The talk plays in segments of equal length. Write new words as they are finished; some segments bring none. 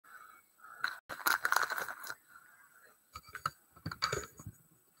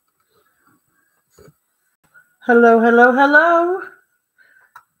Hello, hello, hello.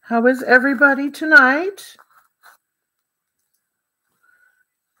 How is everybody tonight?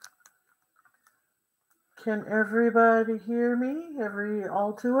 Can everybody hear me?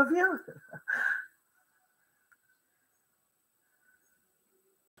 All two of you?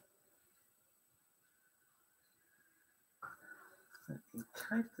 Let me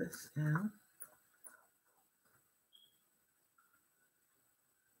type this in.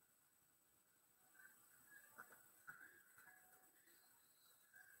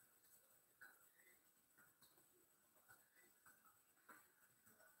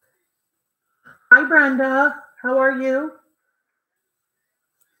 Hi, Brenda. How are you?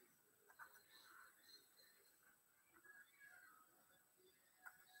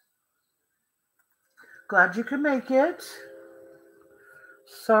 Glad you could make it.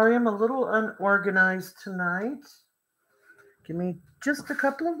 Sorry, I'm a little unorganized tonight. Give me just a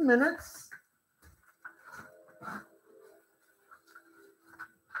couple of minutes.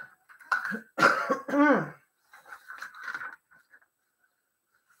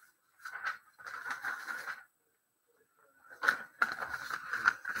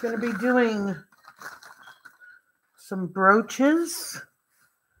 Going to be doing some brooches,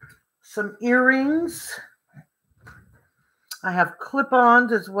 some earrings. I have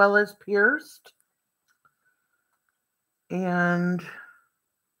clip-ons as well as pierced. And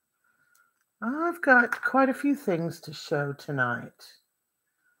I've got quite a few things to show tonight.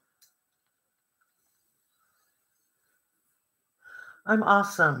 I'm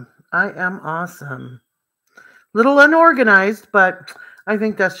awesome. I am awesome. Little unorganized, but I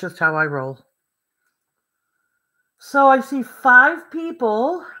think that's just how I roll. So I see 5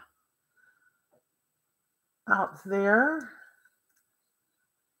 people out there.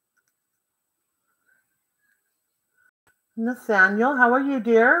 Nathaniel, how are you,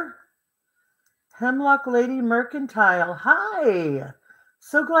 dear? Hemlock Lady Mercantile. Hi.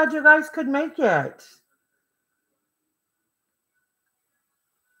 So glad you guys could make it.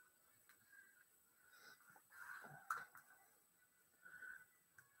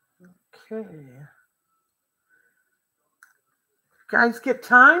 Okay. Guys, get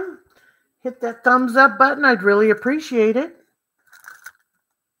time? Hit that thumbs up button. I'd really appreciate it.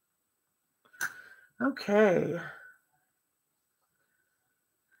 Okay.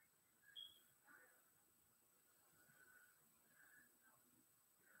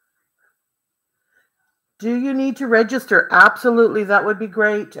 Do you need to register? Absolutely. That would be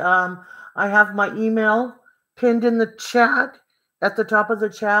great. I have my email pinned in the chat, at the top of the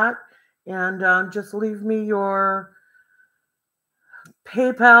chat. And just leave me your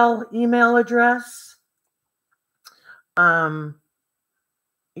PayPal email address, your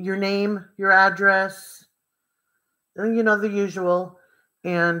name, your address, you know, the usual.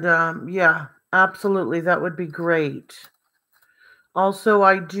 And yeah, absolutely. That would be great. Also,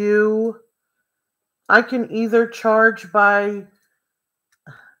 I can either charge per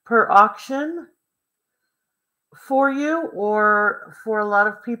auction for you, or for a lot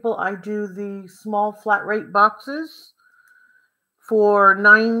of people, I do the small flat rate boxes for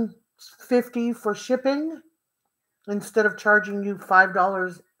 $9.50 for shipping, instead of charging you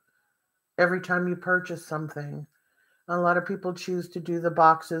 $5 every time you purchase something. A lot of people choose to do the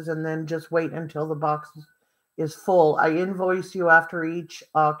boxes and then just wait until the box is full. I invoice you after each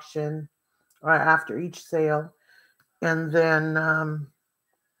auction or after each sale. And then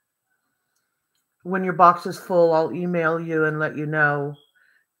when your box is full, I'll email you and let you know.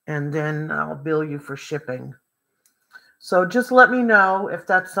 And then I'll bill you for shipping. So just let me know if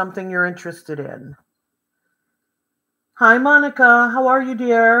that's something you're interested in. Hi, Monica. How are you,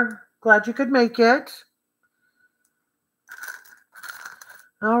 dear? Glad you could make it.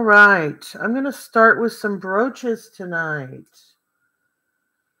 All right. I'm going to start with some brooches tonight.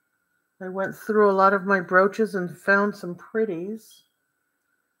 I went through a lot of my brooches and found some pretties.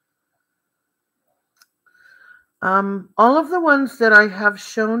 All of the ones that I have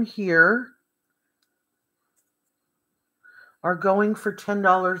shown here are going for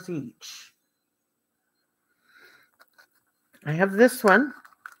 $10 each. I have this one.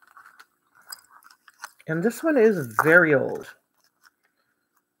 And this one is very old.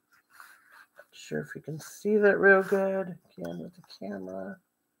 Not sure if you can see that real good. Again, with the camera.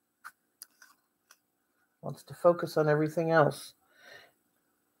 Wants to focus on everything else.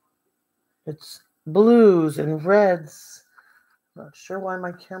 It's blues and reds. Not sure why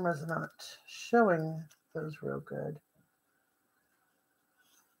my camera's not showing those real good.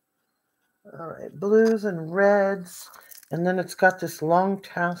 All right, blues and reds. And then it's got this long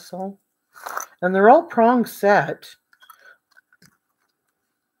tassel. And they're all prong set.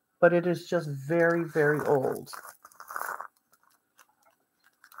 but it is just very, very old.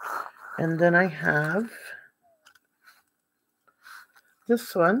 And then I have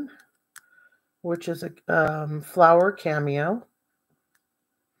this one, which is a flower cameo.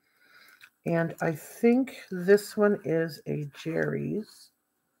 And I think this one is a Jerry's.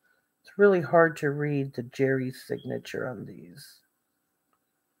 It's really hard to read the Jerry's signature on these.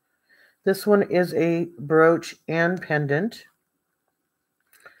 This one is a brooch and pendant,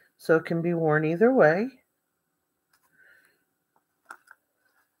 so it can be worn either way.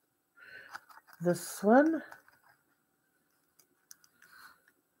 This one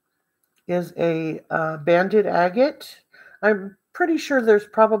is a banded agate. I'm pretty sure there's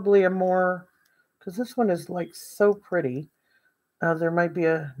probably a more, because this one is like so pretty. There might be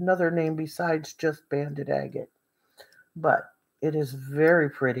another name besides just banded agate, but it is very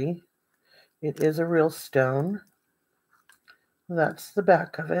pretty. It is a real stone. That's the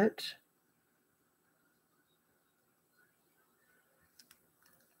back of it.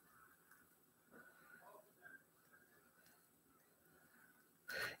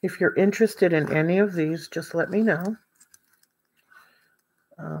 If you're interested in any of these, just let me know.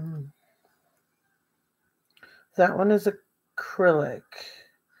 That one is acrylic,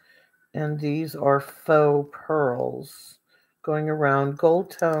 and these are faux pearls going around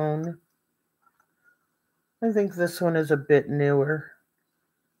gold tone. I think this one is a bit newer,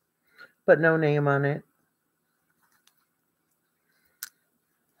 but no name on it.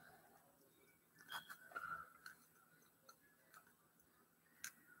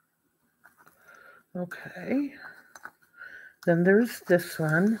 Okay. Then there's this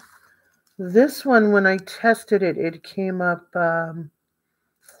one. This one, when I tested it, it came up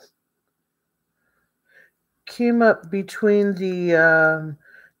between the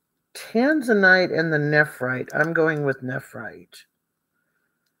tanzanite and the nephrite. I'm going with nephrite.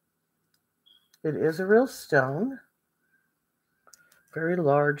 It is a real stone. Very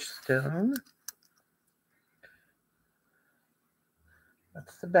large stone.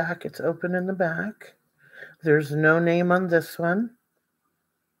 That's the back. It's open in the back. There's no name on this one.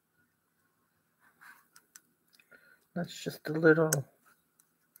 That's just a little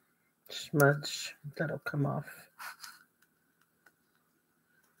smudge that'll come off.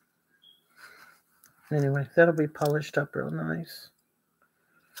 Anyway, that'll be polished up real nice.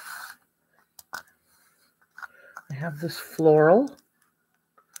 I have this floral.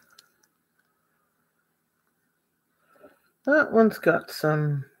 That one's got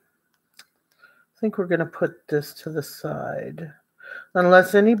some, I think we're going to put this to the side.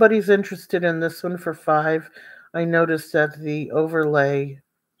 Unless anybody's interested in this one for $5. I noticed that the overlay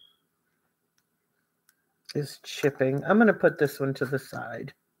is chipping. I'm going to put this one to the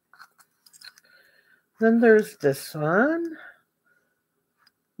side. Then there's this one.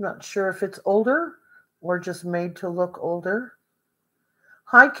 Not sure if it's older or just made to look older.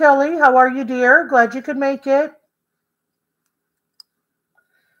 Hi, Kelly. How are you, dear? Glad you could make it.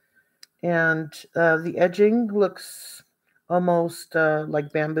 And the edging looks almost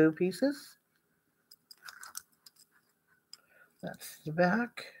like bamboo pieces. That's the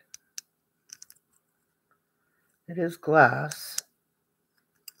back. It is glass.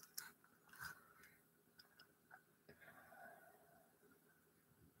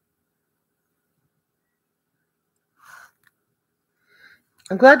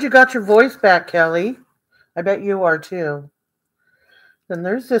 I'm glad you got your voice back, Kelly. I bet you are too. Then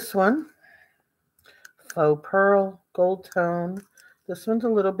there's this one. Faux pearl, gold tone. This one's a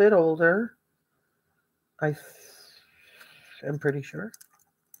little bit older. I'm pretty sure.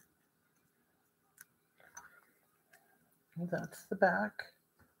 That's the back.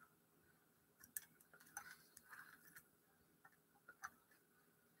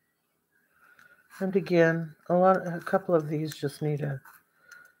 And again, a couple of these just need to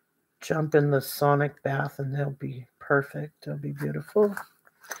jump in the sonic bath and they'll be perfect. They'll be beautiful.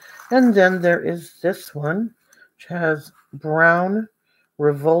 And then there is this one, which has brown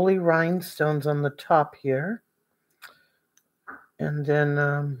Rivoli rhinestones on the top here. And then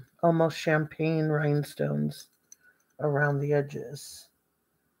almost champagne rhinestones around the edges.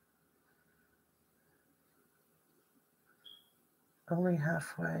 Only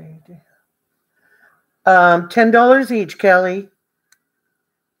halfway. $10 each, Kelly.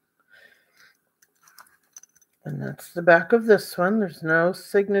 And that's the back of this one. There's no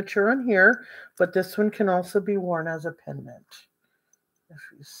signature on here, but this one can also be worn as a pendant. If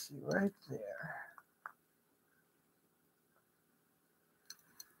you see right there.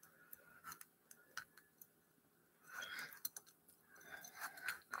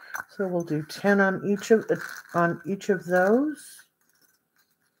 So we'll do 10 on each of those.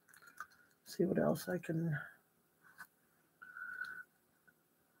 see what else I can.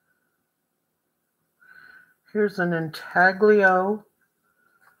 Here's an intaglio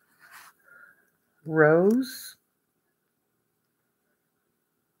rose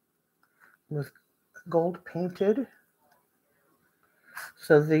with gold painted.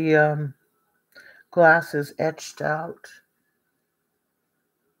 So the glass is etched out.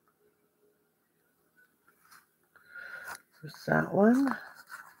 There's that one.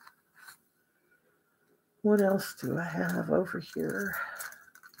 What else do I have over here?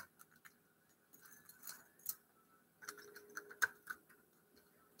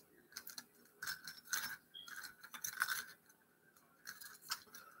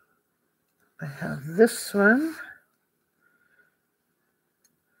 I have this one,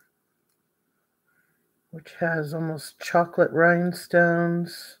 which has almost chocolate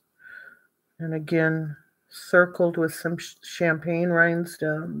rhinestones, and again, circled with some champagne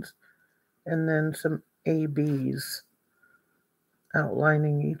rhinestones, and then some ABs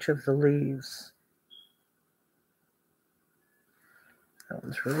outlining each of the leaves. That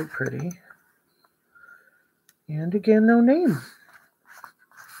one's really pretty. And again, no name.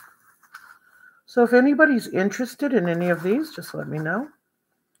 So if anybody's interested in any of these, just let me know.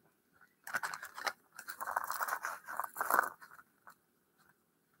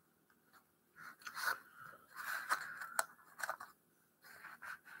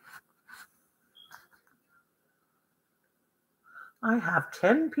 I have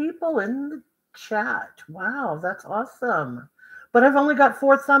 10 people in the chat. Wow, that's awesome. But I've only got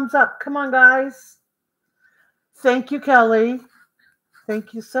 4 thumbs up. Come on, guys. Thank you, Kelly.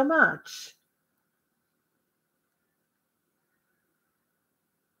 Thank you so much.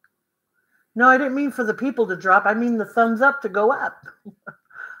 No, I didn't mean for the people to drop. I mean the thumbs up to go up.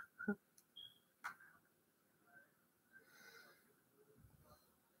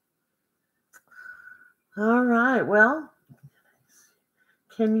 All right. Well,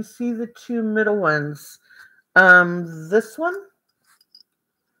 can you see the 2 middle ones? This one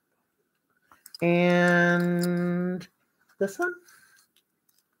and this one.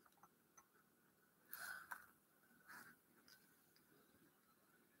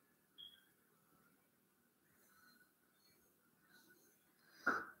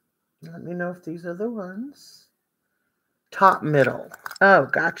 Let me know if these are the ones. Top, middle. Oh,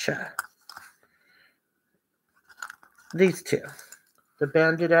 gotcha. These 2. The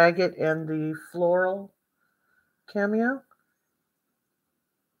banded agate and the floral cameo.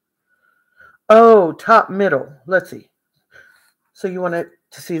 Oh, top, middle. Let's see. So you want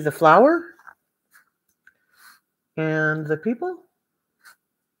to see the flower and the people?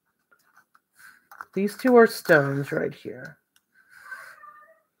 These 2 are stones right here.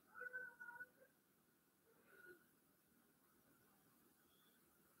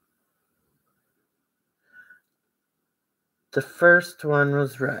 The first one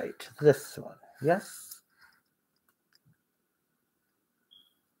was right. This one. Yes?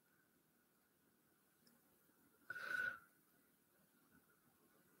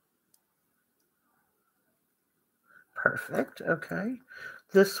 Perfect. Okay.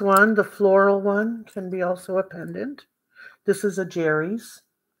 This one, the floral one, can be also a pendant. This is a Jerry's.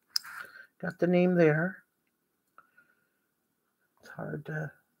 Got the name there. It's hard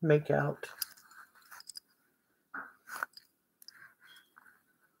to make out.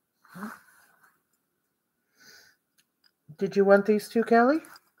 Did you want these 2, Kelly?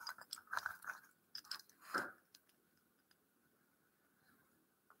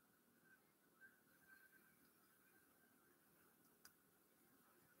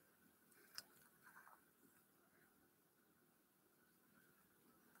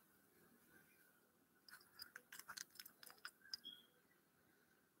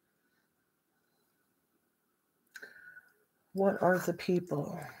 What are the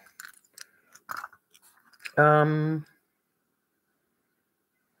people?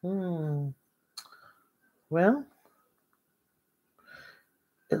 Well,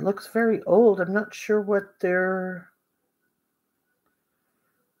 it looks very old. I'm not sure what they're...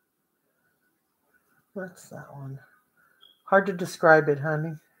 What's that one? Hard to describe it,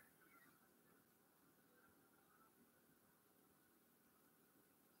 honey.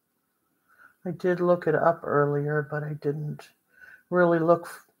 I did look it up earlier, but I didn't really look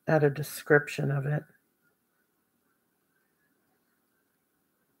at a description of it.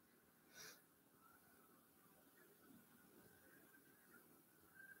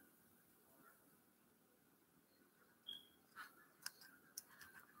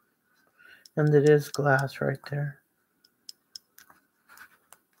 And it is glass right there.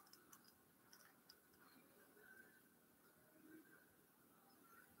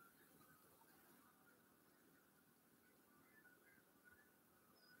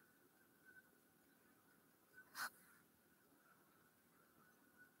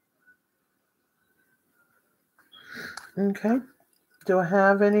 Okay. Do I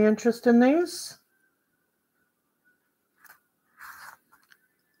have any interest in these?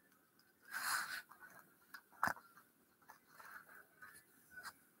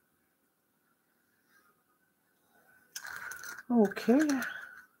 Okay. Yes,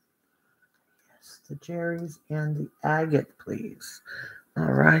 the Jerry's and the agate, please.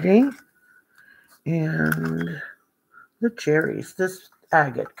 Alrighty. And the Jerry's. This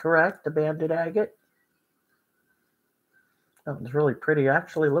agate, correct? The banded agate? That one's really pretty.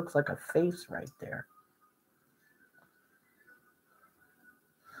 Actually looks like a face right there.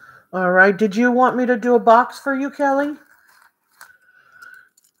 All right. Did you want me to do a box for you, Kelly?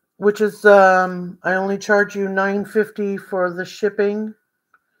 Which is I only charge you $9.50 for the shipping.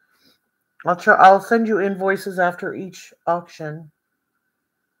 I'll send you invoices after each auction.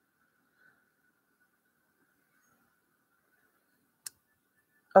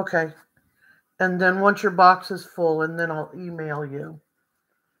 Okay. And then once your box is full, and then I'll email you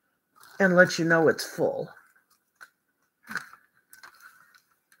and let you know it's full.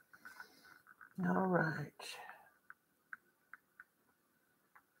 All right.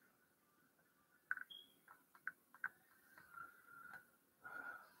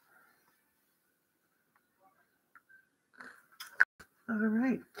 All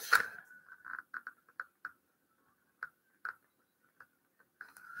right.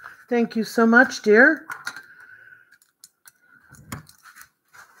 Thank you so much, dear. Get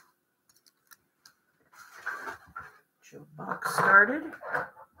your box started.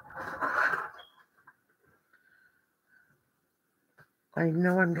 I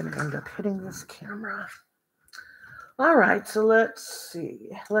know I'm going to end up hitting this camera. All right, so let's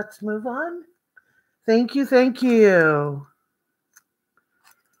see. Let's move on. Thank you, thank you.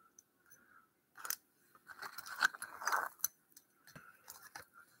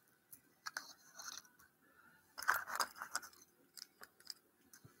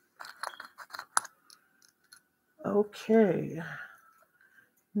 Okay.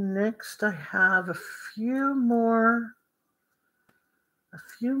 Next, I have a few more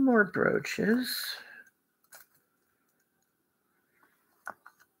brooches.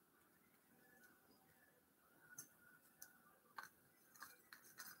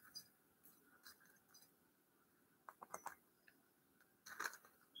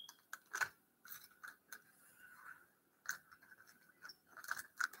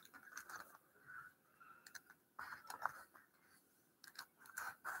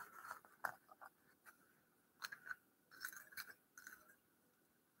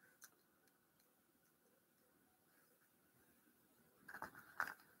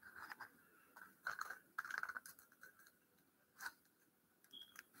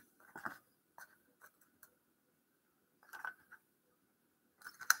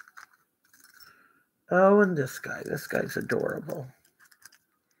 Oh, and this guy. This guy's adorable.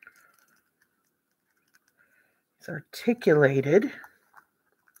 It's articulated.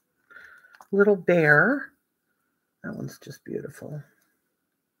 Little bear. That one's just beautiful.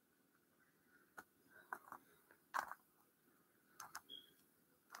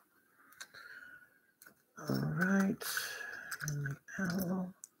 All right. And the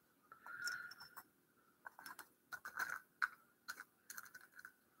owl.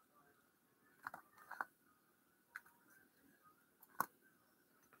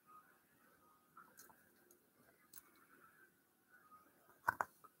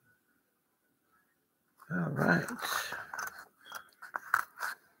 All right.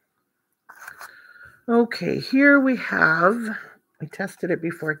 Okay, here we have, I tested it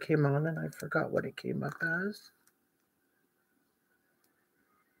before it came on and I forgot what it came up as.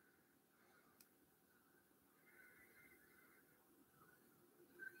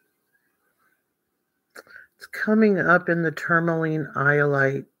 It's coming up in the tourmaline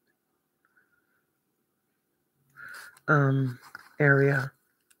iolite area.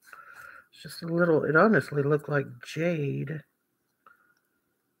 It's just a little, it honestly looked like jade.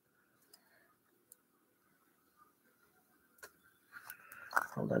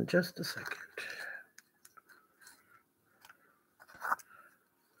 Hold on just a second.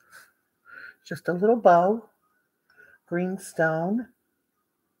 Just a little bow, green stone.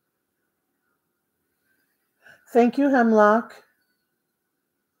 Thank you, Hemlock.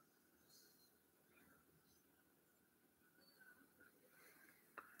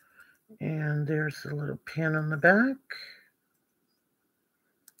 And there's a little pin on the back.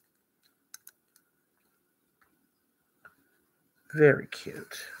 Very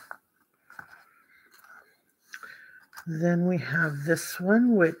cute. Then we have this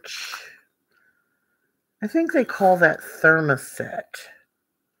one, which I think they call that thermoset,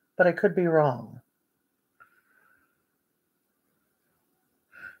 but I could be wrong.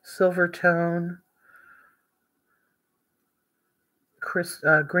 silver tone,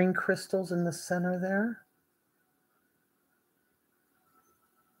 green crystals in the center there.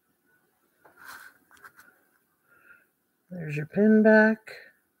 There's your pin back.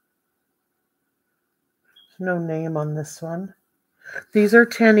 There's no name on this one. These are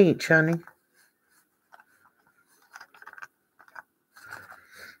 10 each, honey.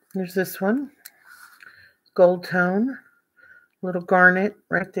 There's this one. Gold tone. Little garnet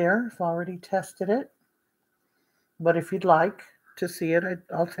right there. I've already tested it. But if you'd like to see it,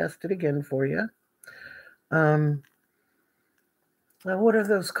 I'll test it again for you. What are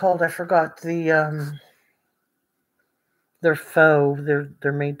those called? I forgot. They're faux.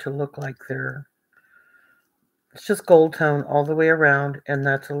 They're made to look like they're. It's just gold tone all the way around, and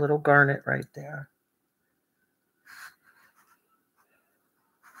that's a little garnet right there.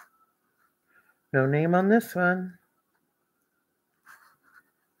 No name on this one.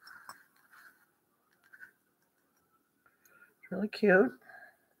 It's really cute.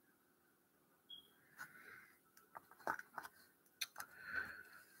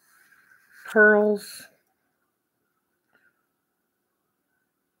 Pearls.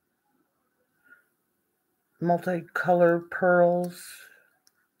 Multicolor pearls.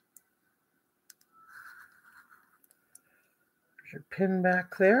 There's your pin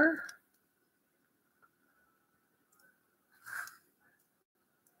back there.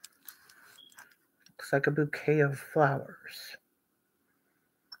 Looks like a bouquet of flowers.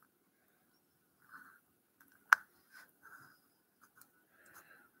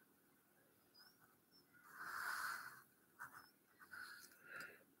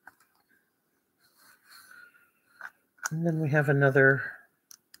 And then we have another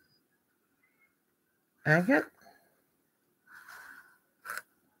agate.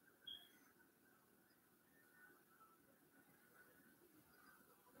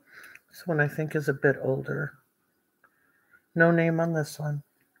 This one I think is a bit older. No name on this one.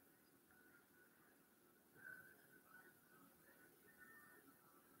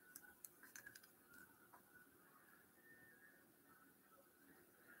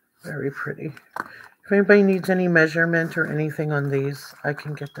 Very pretty. If anybody needs any measurement or anything on these, I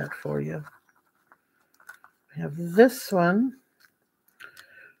can get that for you. I have this one,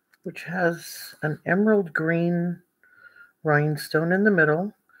 which has an emerald green rhinestone in the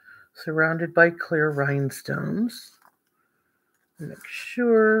middle, surrounded by clear rhinestones. Make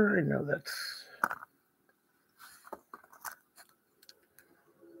sure I know that's.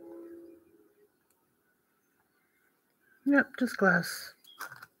 Yep, just glass.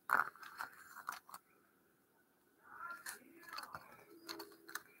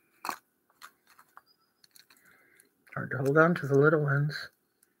 Hard to hold on to the little ones.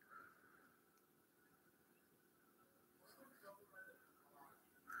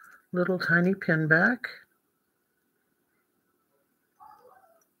 Little tiny pin back.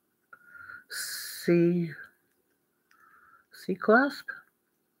 C clasp.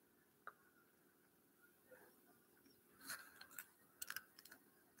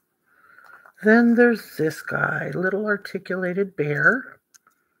 Then there's this guy, little articulated bear.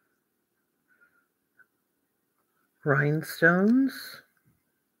 Rhinestones.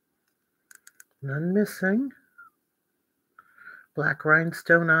 None missing. Black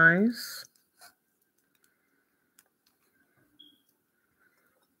rhinestone eyes.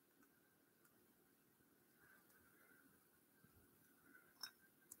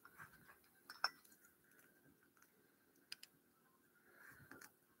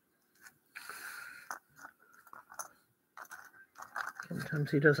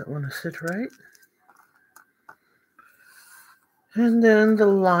 Sometimes he doesn't want to sit right. And then the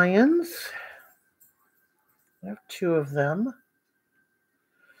lions. I have two of them.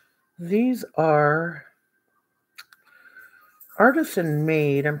 These are artisan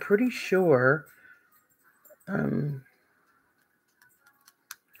made, I'm pretty sure.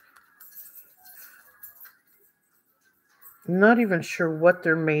 Not even sure what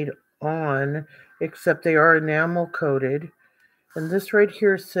they're made on, except they are enamel coated. And this right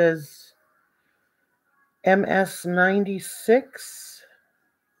here says MS96.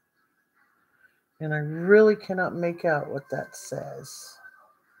 And I really cannot make out what that says.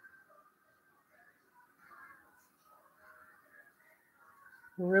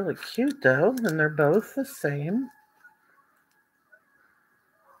 Really cute though, and they're both the same.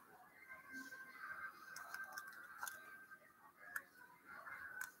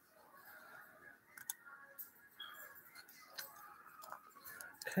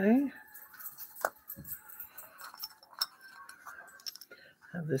 Okay.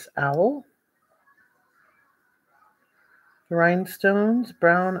 Have this owl. Rhinestones,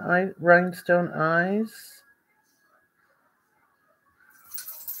 brown rhinestone eyes.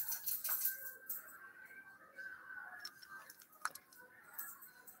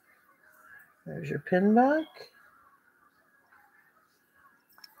 There's your pin back.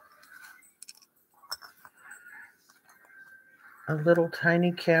 A little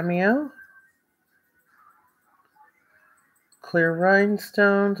tiny cameo. Clear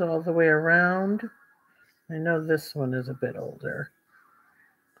rhinestones all the way around. I know this one is a bit older.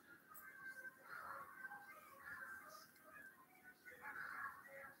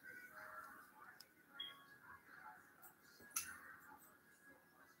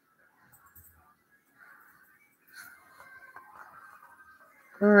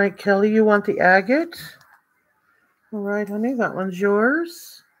 All right, Kelly, you want the agate? All right, honey, that one's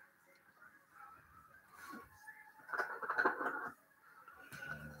yours.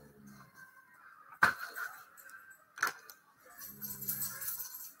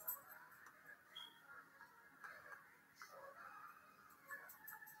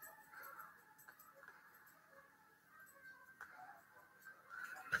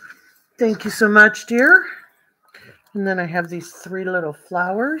 Thank you so much, dear. And then I have these 3 little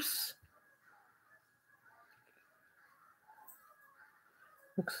flowers.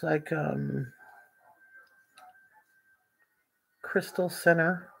 Looks like crystal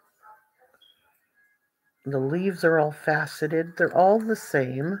center. The leaves are all faceted. They're all the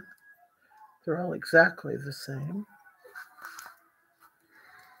same. They're all exactly the same.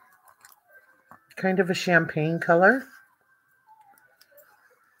 Kind of a champagne color.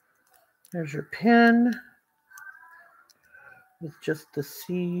 There's your pin with just the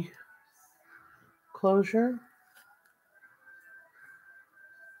C closure.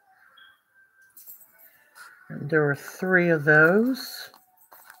 And there were 3 of those.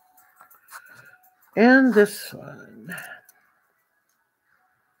 And this one.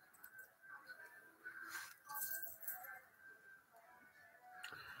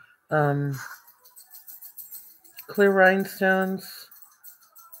 Clear rhinestones.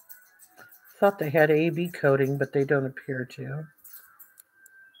 Thought they had AB coating, but they don't appear to.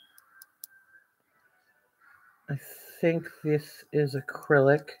 I think this is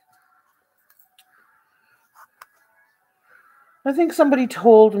acrylic. I think somebody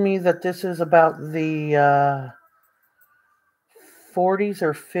told me that this is about the 40s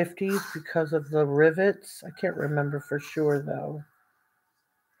or 50s because of the rivets. I can't remember for sure, though.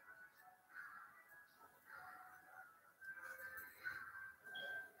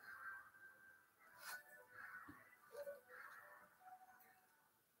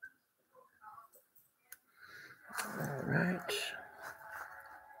 All right.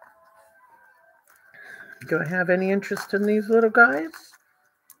 Do I have any interest in these little guys?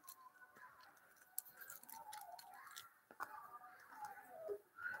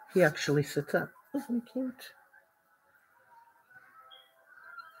 He actually sits up. Isn't he cute?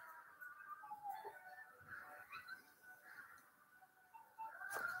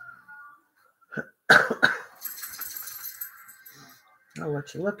 I'll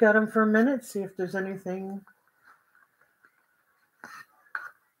let you look at him for a minute, see if there's anything.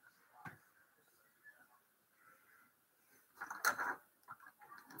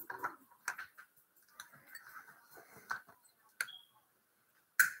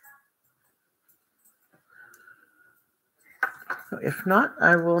 If not,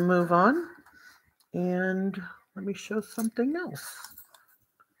 I will move on and let me show something else.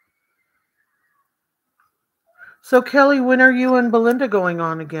 So, Kelly, when are you and Belinda going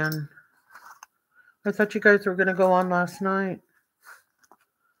on again? I thought you guys were going to go on last night.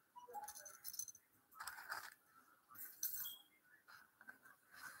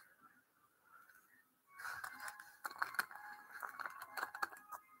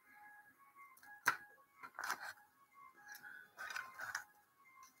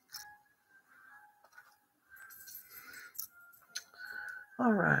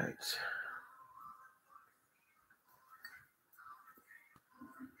 All right.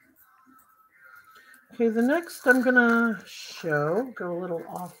 Okay, the next I'm going to show, go a little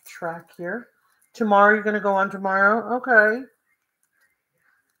off track here. Tomorrow, you're going to go on tomorrow? Okay.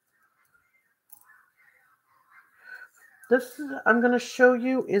 This I'm going to show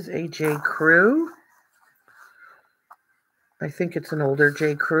you is a J. Crew. I think it's an older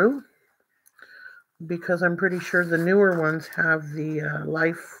J. Crew because I'm pretty sure the newer ones have the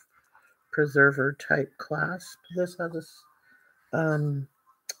life preserver type clasp. This has a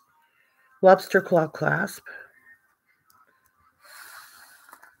lobster claw clasp.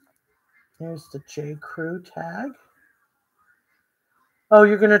 There's the J. Crew tag. Oh,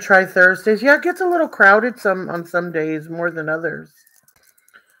 you're gonna try Thursdays? Yeah, it gets a little crowded on some days more than others.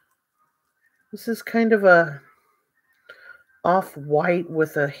 This is kind of a off-white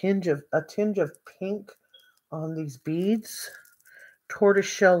with a tinge of pink on these beads.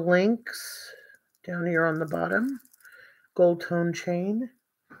 Tortoiseshell links down here on the bottom. Gold tone chain.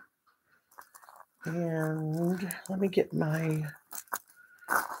 And let me get my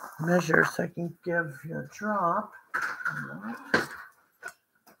measure so I can give you a drop.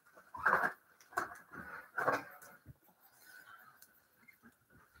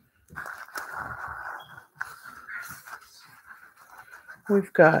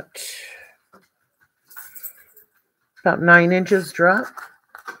 We've got about 9 inches drop.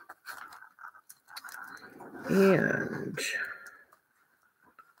 And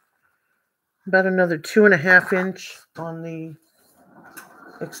about another 2.5 inch on the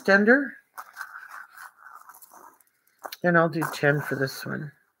extender. And I'll do 10 for this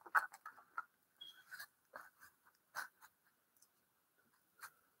one.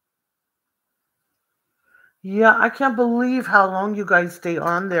 Yeah, I can't believe how long you guys stay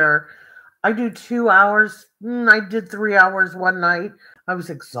on there. I do 2 hours. I did 3 hours one night. I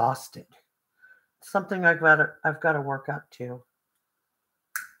was exhausted. Something I've got to work up to.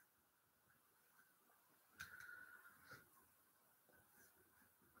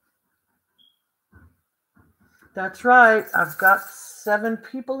 That's right. I've got 7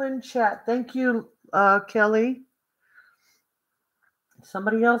 people in chat. Thank you, Kelly.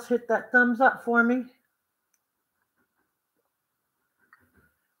 Somebody else hit that thumbs up for me.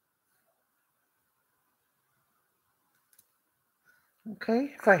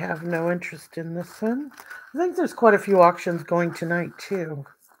 Okay, if I have no interest in this one. I think there's quite a few auctions going tonight, too.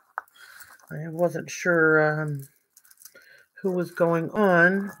 I wasn't sure who was going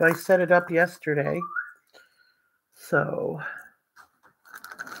on, but I set it up yesterday. So,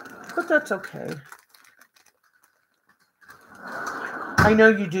 but that's okay. I know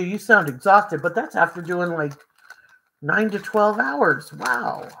you do. You sound exhausted, but that's after doing like 9 to 12 hours.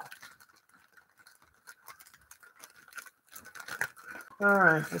 Wow. All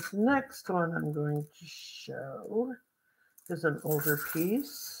right, this next one I'm going to show is an older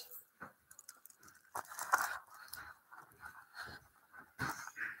piece.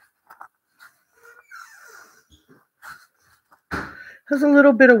 Has a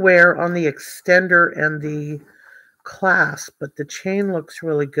little bit of wear on the extender and the clasp, but the chain looks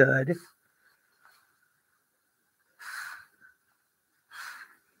really good.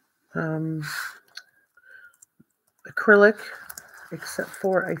 Acrylic, except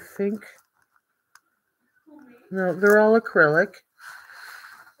for, I think, no, they're all acrylic,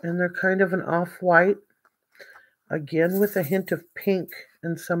 and they're kind of an off-white, again with a hint of pink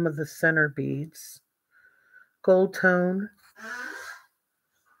in some of the center beads. Gold tone.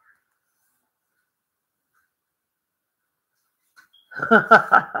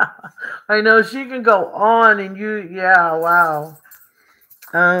 I know she can go on, and yeah, wow.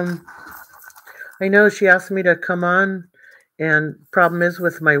 I know she asked me to come on, and problem is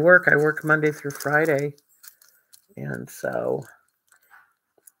with my work, I work Monday through Friday, and so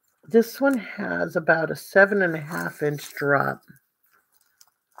this one has about a 7.5 inch drop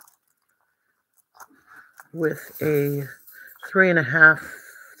with a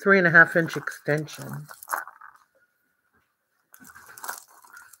 3.5 inch extension.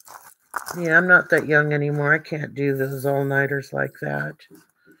 Yeah, I'm not that young anymore. I can't do those all-nighters like that.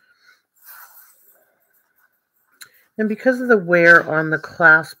 And because of the wear on the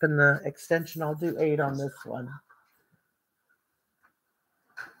clasp and the extension, I'll do 8 on this one.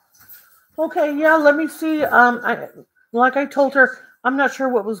 Okay, yeah, let me see. Like I told her, I'm not sure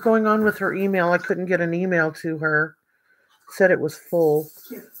what was going on with her email. I couldn't get an email to her. Said it was full.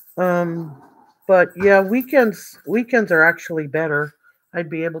 But yeah, weekends are actually better. I'd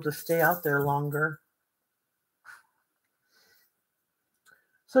be able to stay out there longer.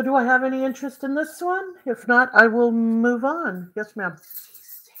 So do I have any interest in this one? If not, I will move on. Yes, ma'am.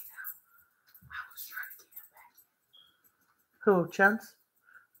 Who, Chance?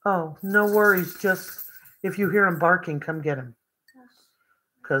 Oh, no worries. Just if you hear him barking, come get him.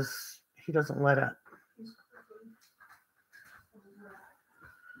 Because he doesn't let up.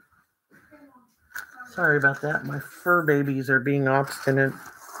 Sorry about that. My fur babies are being obstinate.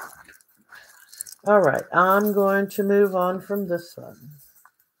 All right, I'm going to move on from this one.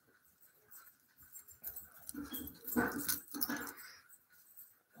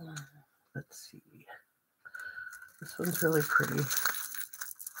 Let's see. This one's really pretty.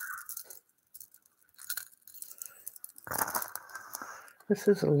 This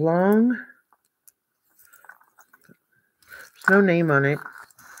is a long, there's no name on it.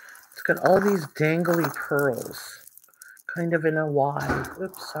 It's got all these dangly pearls. Kind of in a Y.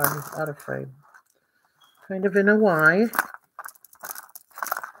 Oops, sorry, out of frame. Kind of in a Y.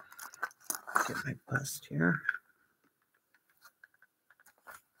 Get my bust here.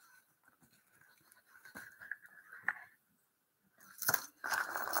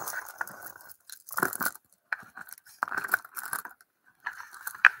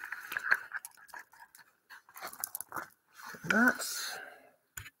 That's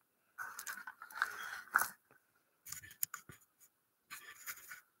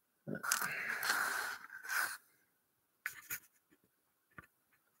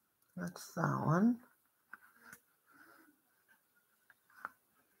that one.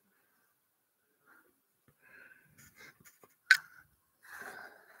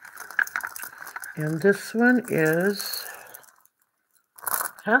 And this one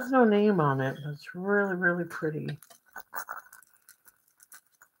has no name on it, but it's really, really pretty.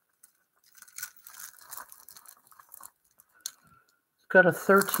 It's got a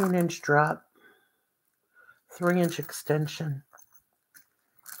 13-inch drop, 3-inch extension.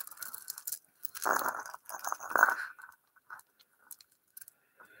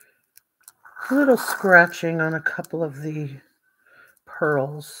 A little scratching on a couple of the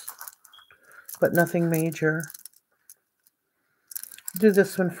pearls, but nothing major. Do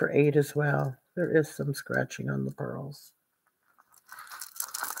this one for 8 as well. There is some scratching on the pearls,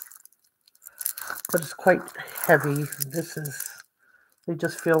 but it's quite heavy. They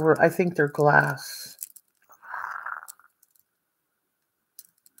just feel, I think they're glass.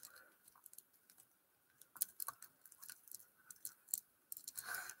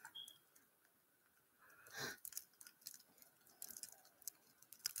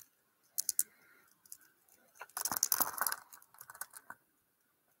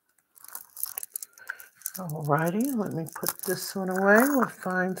 Alrighty, let me put this one away. We'll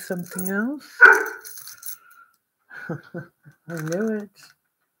find something else. I knew it.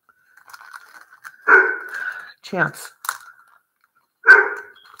 Chance.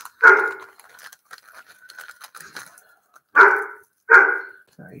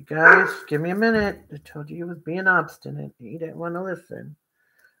 Sorry, guys. Give me a minute. I told you he was being obstinate. He didn't want to listen.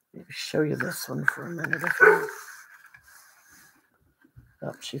 Maybe show you this one for a minute.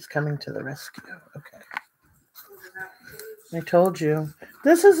 Oh, she's coming to the rescue. Okay. I told you.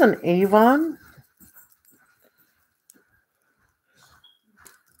 This is an Avon.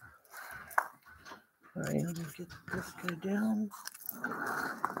 All right, let me get this guy down.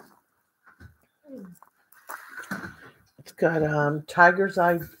 It's got tiger's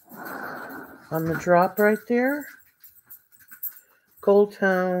eye on the drop right there. Gold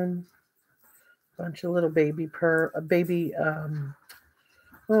tone. Bunch of little baby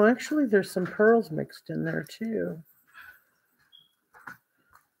oh, actually there's some pearls mixed in there too.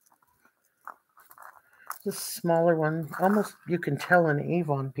 This smaller one, almost you can tell an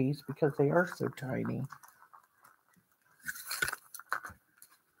Avon piece because they are so tiny.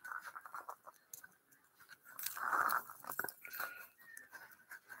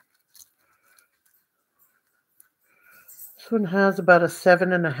 This one has about a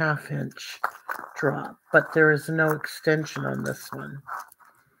 7.5-inch drop, but there is no extension on this one.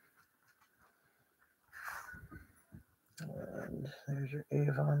 And there's your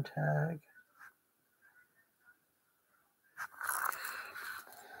Avon tag.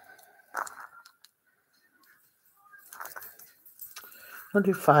 I'll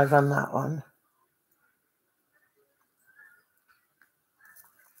do 5 on that one.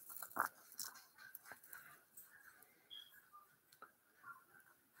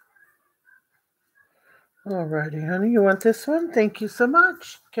 Alrighty, honey. You want this one? Thank you so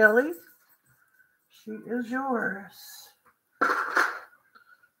much, Kelly. She is yours.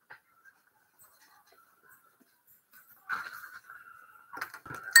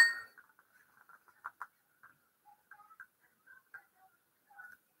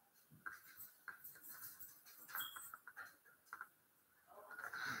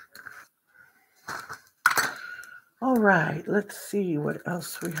 All right, let's see what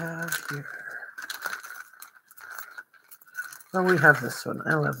else we have here. Oh, we have this one.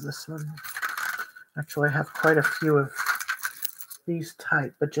 I love this one. Actually, I have quite a few of these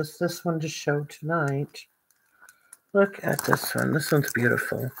type, but just this one to show tonight. Look at this one. This one's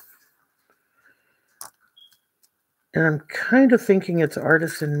beautiful. And I'm kind of thinking it's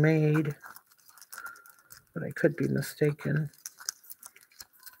artisan made, but I could be mistaken.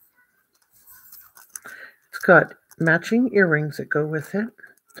 It's got matching earrings that go with it.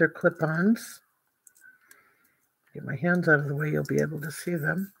 They're clip-ons. Get my hands out of the way, you'll be able to see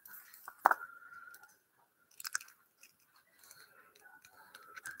them.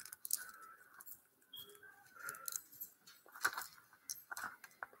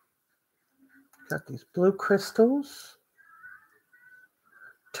 Got these blue crystals.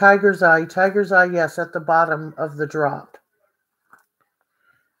 Tiger's eye, yes, at the bottom of the drop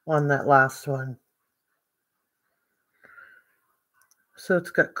on that last one. So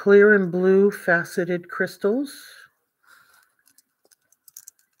it's got clear and blue faceted crystals.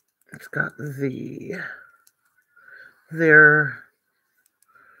 It's got their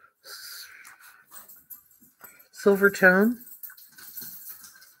silver tone.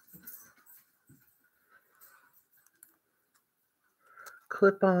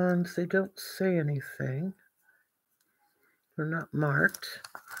 Clip-ons, they don't say anything. They're not marked.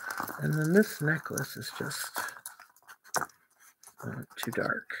 And then this necklace is just too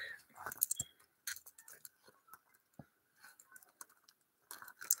dark.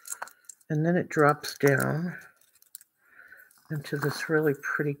 And then it drops down into this really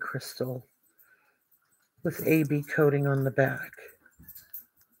pretty crystal with AB coating on the back.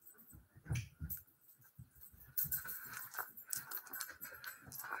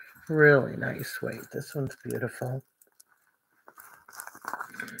 Really nice weight. This one's beautiful.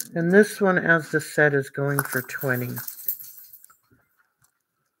 And this one, as the set, is going for $20.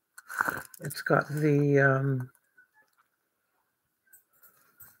 It's got the,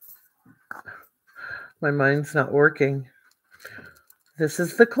 my mind's not working. This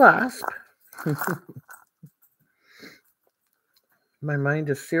is the clasp. My mind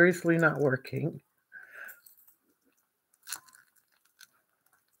is seriously not working.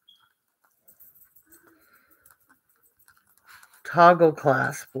 Toggle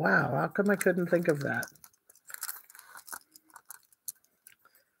clasp. Wow, how come I couldn't think of that?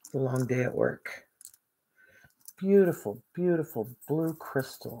 It's a long day at work. Beautiful, beautiful blue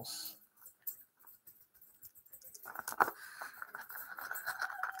crystals.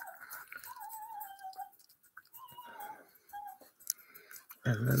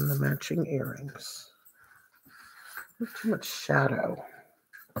 And then the matching earrings. There's too much shadow.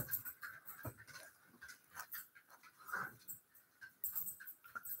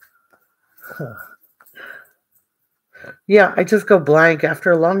 Huh. Yeah, I just go blank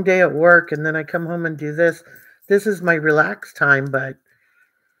after a long day at work, and then I come home and do this. This is my relaxed time, but,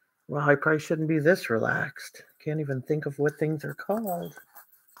 well, I probably shouldn't be this relaxed. Can't even think of what things are called.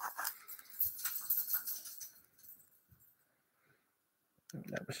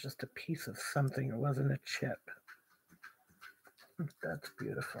 That was just a piece of something. It wasn't a chip. That's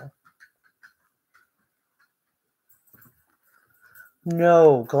beautiful.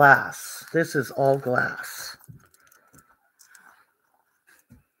 No, glass. This is all glass.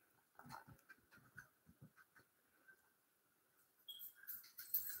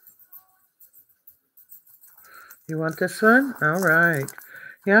 You want this one? All right.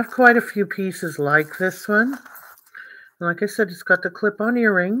 You have quite a few pieces like this one. And like I said, it's got the clip-on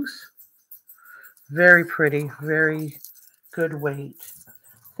earrings. Very pretty, very good weight.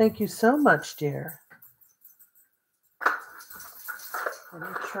 Thank you so much, dear. Let me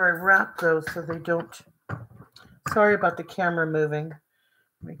try wrap those so they don't... Sorry about the camera moving.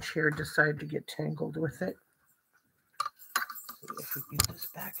 My chair decided to get tangled with it. See if we get this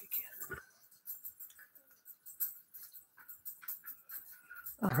back again.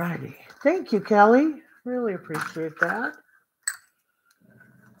 All righty. Thank you, Kelly. Really appreciate that.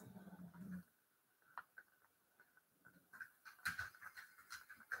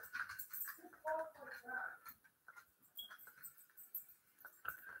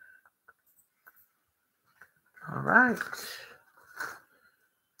 All right.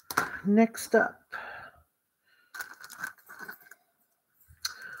 Next up.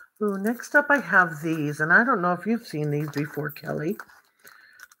 Ooh, next up I have these, and I don't know if you've seen these before, Kelly.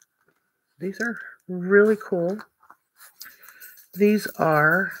 These are really cool. These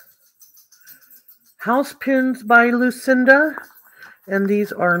are house pins by Lucinda, and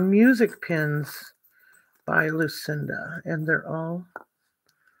these are music pins by Lucinda, and they're all,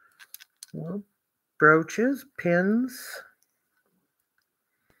 well, brooches, pins.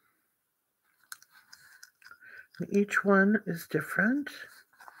 Each one is different.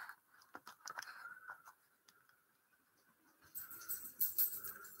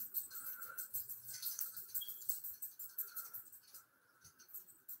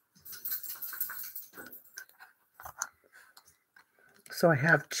 So I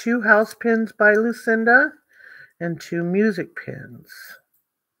have 2 house pins by Lucinda and 2 music pins.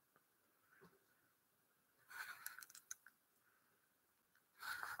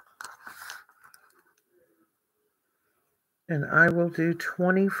 And I will do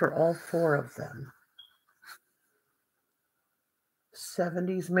 20 for all 4 of them.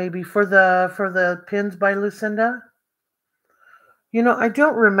 70s maybe for the pins by Lucinda. You know, I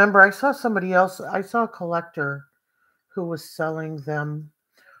don't remember. I saw somebody else. I saw a collector who was selling them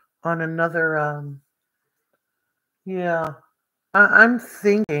on another. Yeah, I'm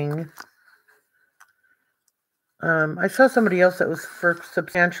thinking. I saw somebody else that was for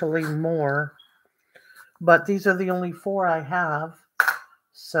substantially more, but these are the only four I have.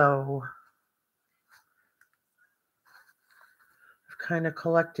 So I've kind of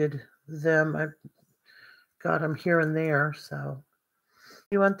collected them. I've got them here and there. So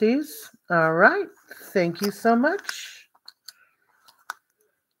you want these? All right. Thank you so much.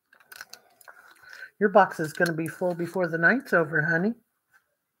 Your box is going to be full before the night's over, honey.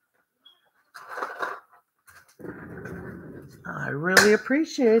 I really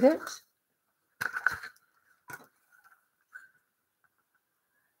appreciate it.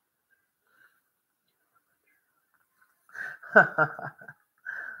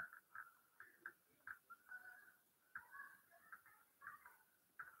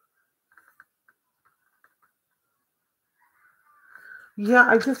 Yeah,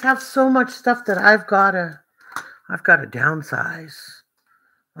 I just have so much stuff that I've got to downsize.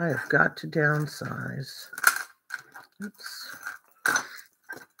 I have got to downsize. Oops.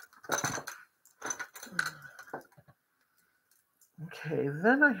 Okay,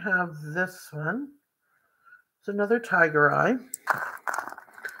 then I have this one. It's another tiger eye.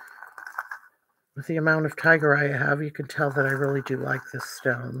 With the amount of tiger eye I have, you can tell that I really do like this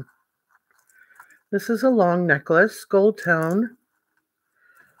stone. This is a long necklace, gold tone,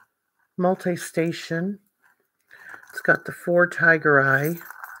 multi-station. It's got the 4 tiger eye,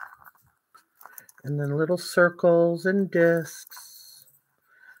 and then little circles and discs.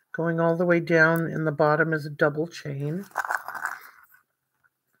 Going all the way down in the bottom is a double chain.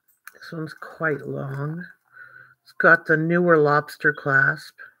 This one's quite long. It's got the newer lobster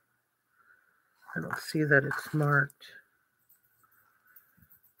clasp. I don't see that it's marked.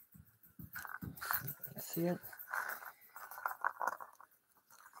 See it?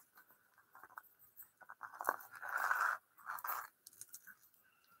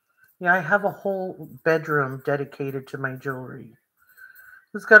 Yeah, I have a whole bedroom dedicated to my jewelry.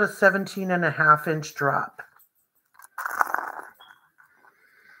 It's got a 17.5-inch drop.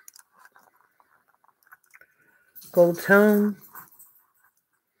 Gold tone.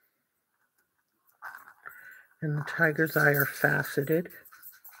 And the tiger's eye are faceted.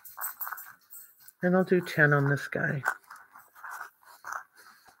 And I'll do 10 on this guy.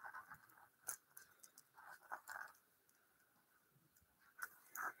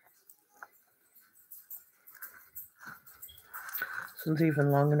 This one's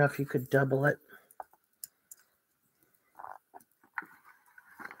even long enough you could double it.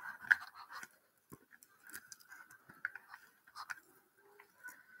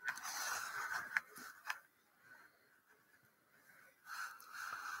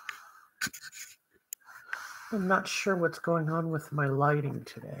 I'm not sure what's going on with my lighting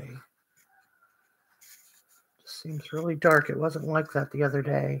today. It just seems really dark. It wasn't like that the other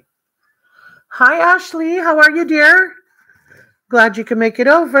day. Hi, Ashley. How are you, dear? Glad you can make it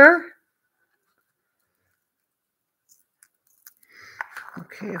over.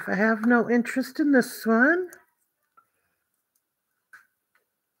 Okay, if I have no interest in this one.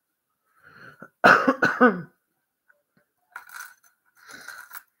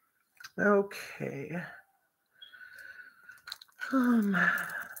 Okay. I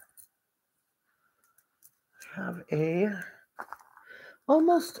have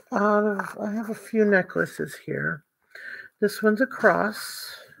almost out of, I have a few necklaces here. This one's a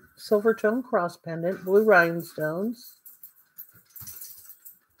cross, silver tone cross pendant, blue rhinestones.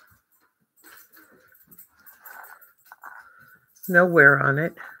 No wear on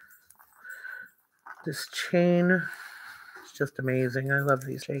it. This chain is just amazing. I love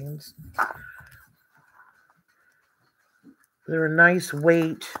these chains. They're a nice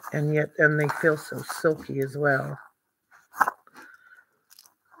weight, and they feel so silky as well.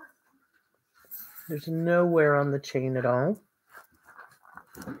 There's no wear on the chain at all.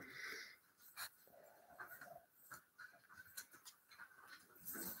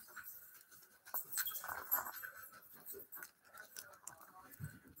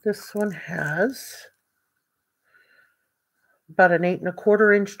 This one has about an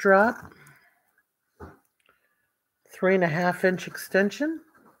 8.25-inch drop, 3.5-inch extension.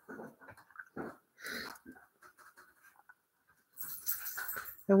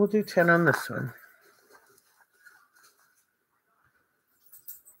 And we'll do 10 on this one.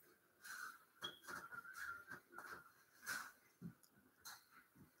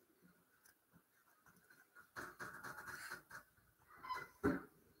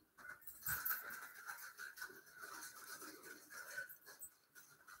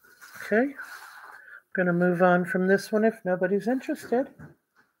 Okay. Going to move on from this one if nobody's interested.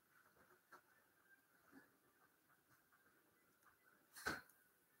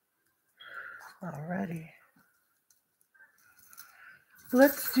 Alrighty.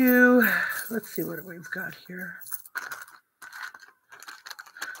 Let's see what we've got here.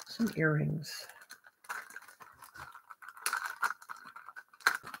 Some earrings.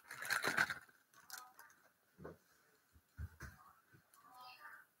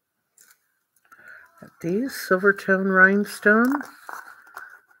 Got these silver tone rhinestone.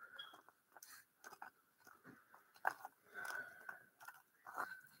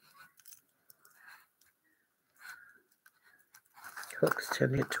 Hooks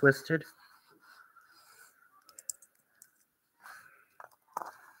tend to get twisted.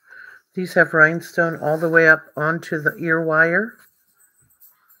 These have rhinestone all the way up onto the ear wire.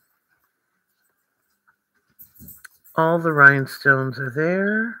 All the rhinestones are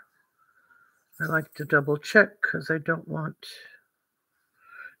there. I like to double check because I don't want...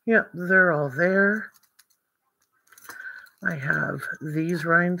 Yep, they're all there. I have these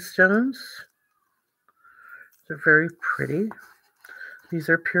rhinestones. They're very pretty. These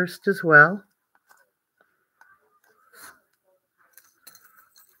are pierced as well.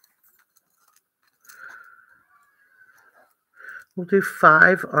 We'll do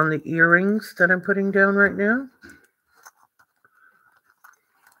 5 on the earrings that I'm putting down right now.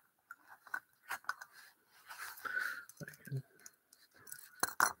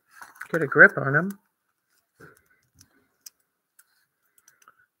 Get a grip on them.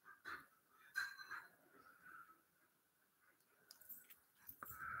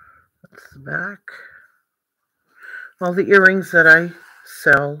 That's the back. All the earrings that I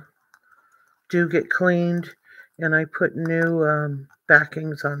sell do get cleaned, and I put new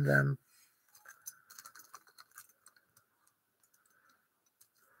backings on them.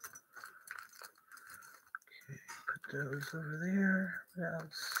 Okay, put those over there.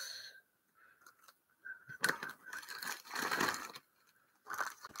 That's...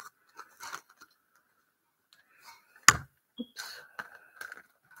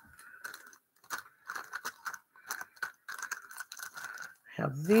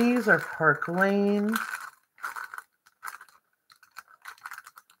 Have these are Park Lane.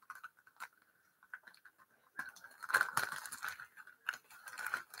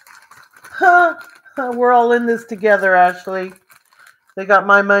 Huh. We're all in this together, Ashley. They got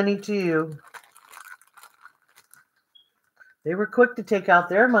my money too. They were quick to take out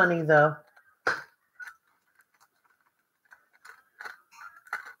their money, though.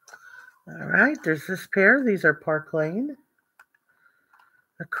 All right, there's this pair. These are Park Lane.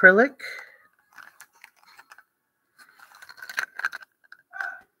 Acrylic.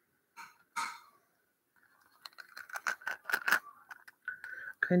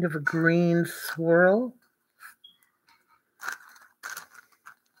 Kind of a green swirl.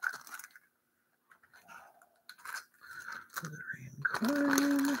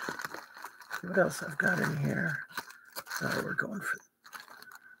 Coin. What else I've got in here? Oh, we're going for...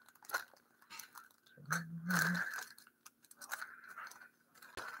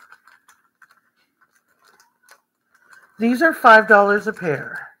 These are $5 a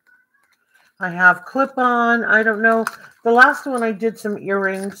pair. I have clip-on. I don't know. The last one I did some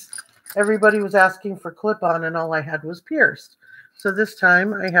earrings. Everybody was asking for clip-on, and all I had was pierced. So this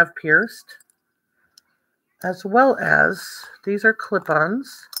time I have pierced, as well as these are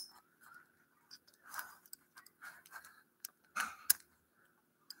clip-ons.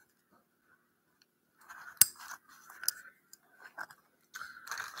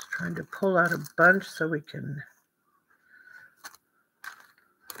 Just trying to pull out a bunch so we can...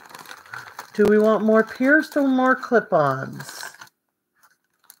 Do we want more pierced or more clip-ons?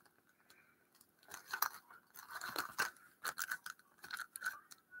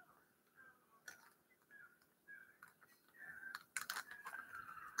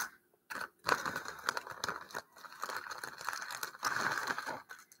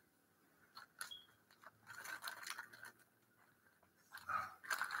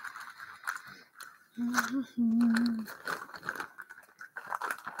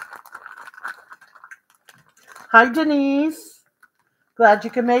 Hi, Denise. Glad you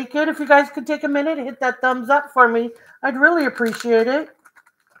can make it. If you guys could take a minute and hit that thumbs up for me, I'd really appreciate it.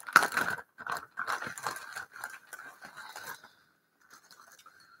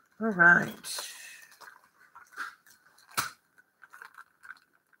 All right.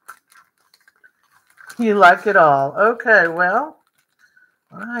 You like it all. Okay, well,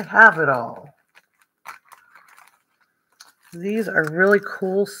 I have it all. These are really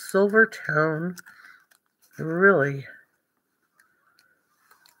cool silver tone. Really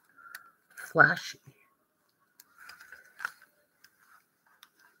flashy.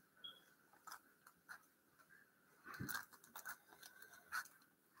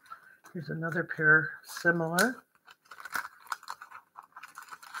 Here's another pair similar.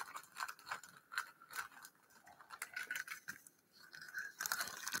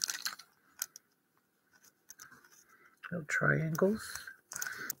 No triangles.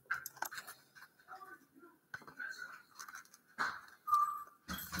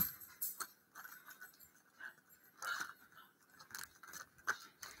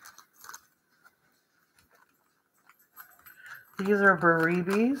 These are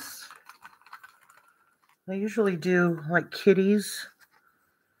Baribis. I usually do like kitties.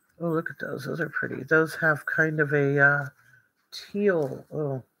 Oh, look at those. Those are pretty. Those have kind of a teal.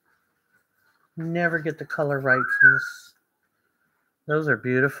 Oh, never get the color right from this. Those are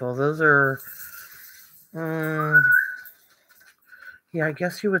beautiful. Those are, yeah, I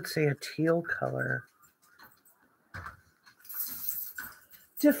guess you would say a teal color.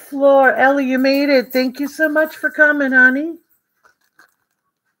 DeFleur, Ellie, you made it. Thank you so much for coming, honey.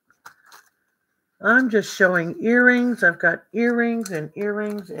 I'm just showing earrings. I've got earrings and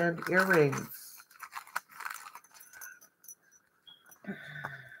earrings and earrings.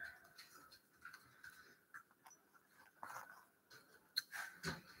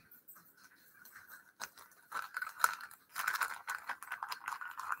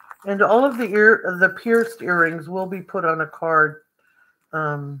 And all of the pierced earrings will be put on a card.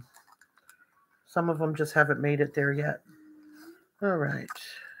 Some of them just haven't made it there yet. All right.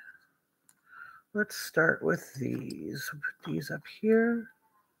 Let's start with these. Put these up here.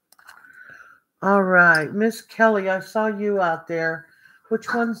 All right, Miss Kelly, I saw you out there.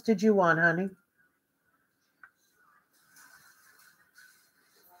 Which ones did you want, honey?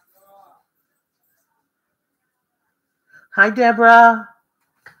 Hi, Deborah.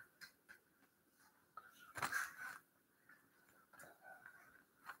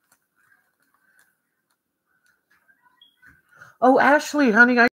 Oh, Ashley,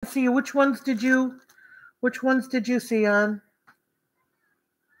 honey, I see you. Which ones did you see on?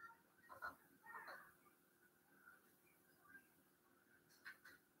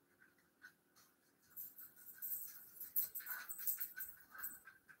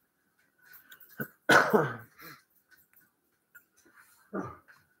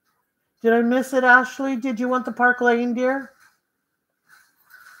 Did I miss it, Ashley? Did you want the Park Lane, dear?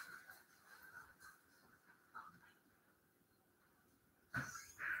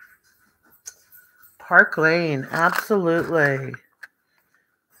 Park Lane, absolutely.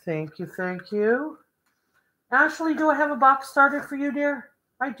 Thank you, thank you. Ashley, do I have a box started for you, dear?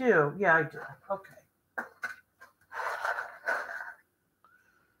 I do. Yeah, I do. Okay.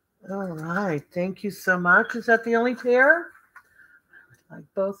 All right. Thank you so much. Is that the only pair? Like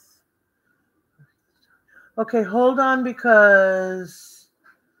both. Okay, hold on because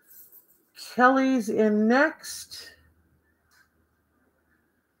Kelly's in next.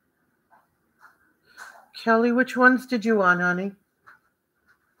 Kelly, which ones did you want, honey?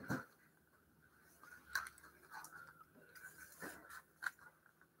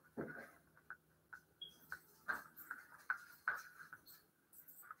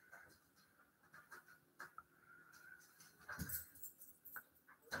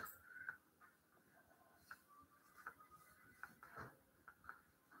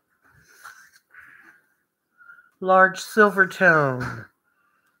 Large silver tone.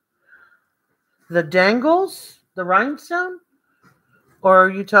 The dangles? The rhinestone? Or are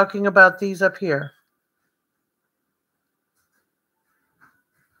you talking about these up here?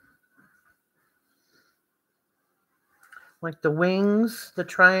 Like the wings, the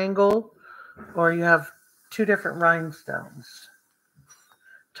triangle, or you have two different rhinestones?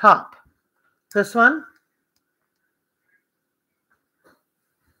 Top. This one?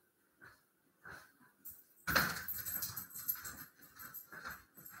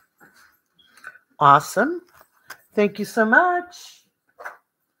 Awesome. Thank you so much.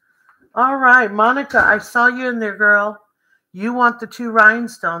 All right, Monica, I saw you in there, girl. You want the two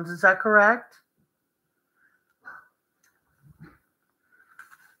rhinestones, is that correct?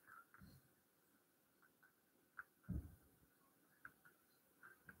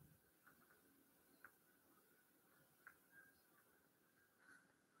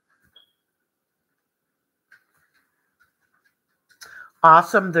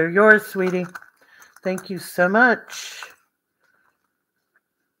 Awesome. They're yours, sweetie. Thank you so much.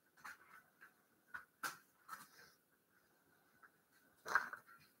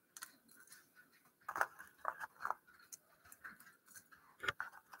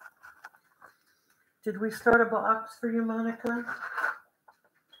 Did we start a box for you, Monica?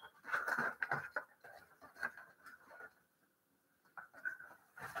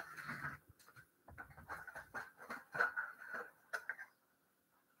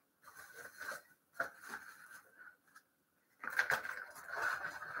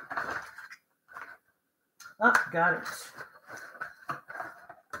 Ah, got it.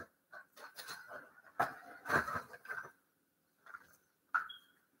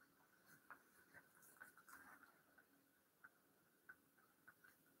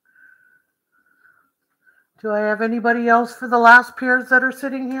 Do I have anybody else for the last pairs that are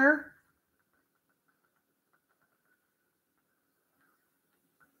sitting here?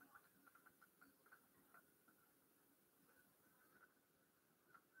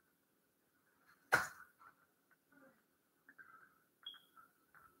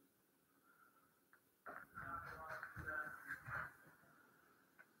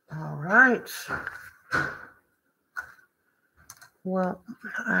 All right. Well,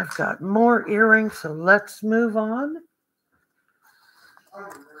 I've got more earrings, so let's move on.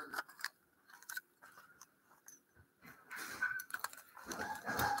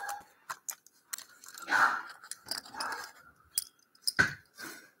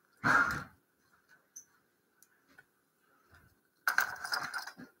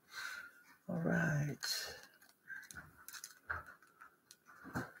 All right.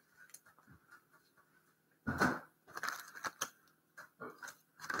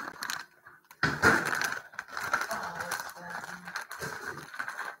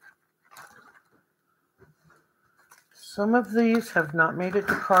 Some of these have not made it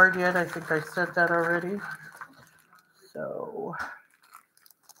to card yet. I think I said that already. So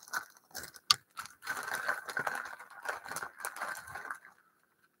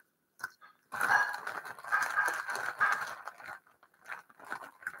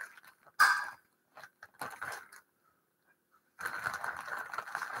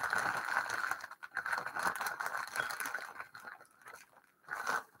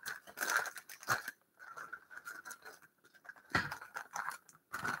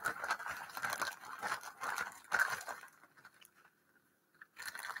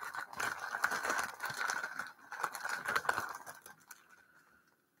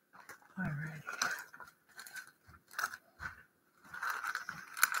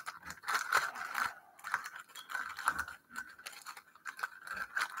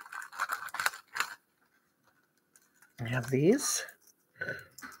I have these.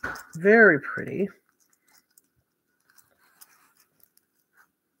 Very pretty.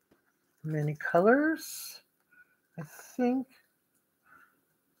 Many colors. I think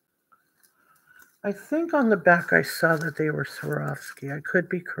on the back I saw that they were Swarovski. I could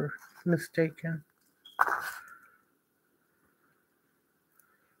be mistaken.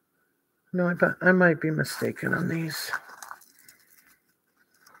 No, I might be mistaken on these.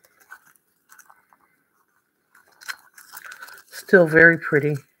 Still very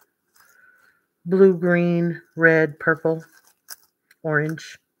pretty. Blue, green, red, purple,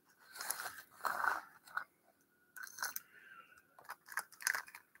 orange.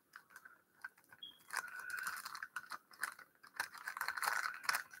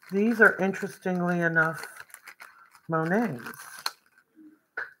 These are, interestingly enough, Monets.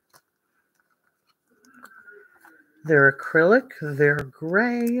 They're acrylic, they're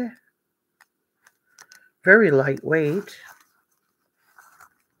gray, very lightweight.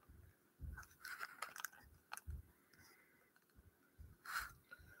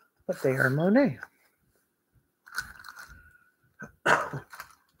 But they are Monet.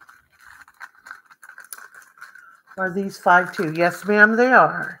 Are these 5-2? Yes, ma'am, they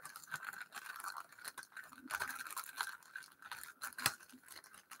are.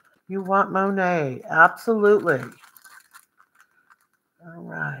 You want Monet? Absolutely. All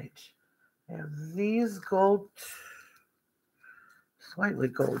right. I have these gold, slightly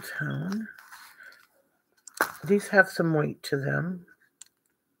gold tone. These have some weight to them.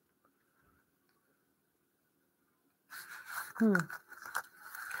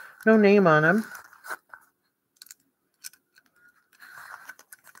 No name on them.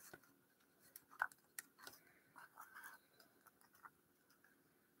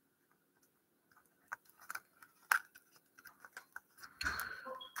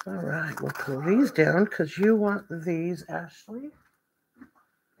 All right, we'll pull these down because you want these, Ashley.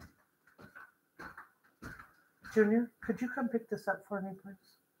 Junior, could you come pick this up for me,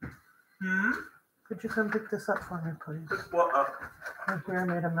 please? Could you come pick this up for me, please? Pick what up? My hair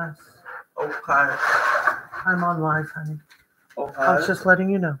made a mess. Okay. I'm on live, honey. Okay. I was just letting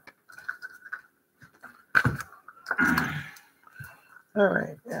you know. All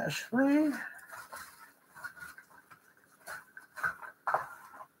right, Ashley.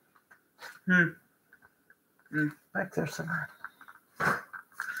 Back there somewhere.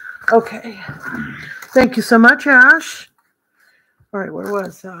 Okay. Thank you so much, Ash. All right, where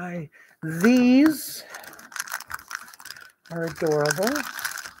was I? These are adorable.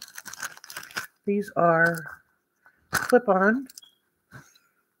 These are clip-on.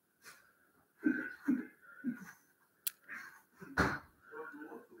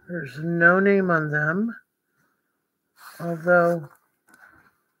 There's no name on them, although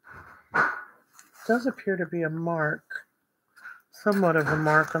it does appear to be a mark, somewhat of a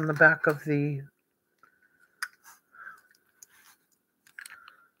mark on the back of the,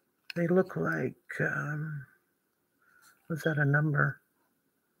 they look like, was that a number?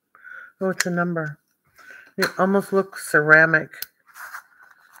 Oh, it's a number. It almost looks ceramic.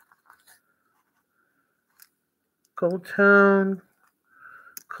 Gold tone.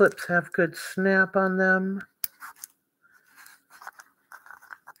 Clips have good snap on them.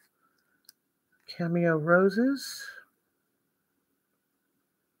 Cameo roses.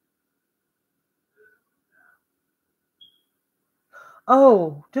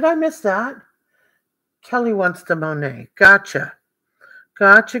 Oh, did I miss that? Kelly wants the Monet. Gotcha.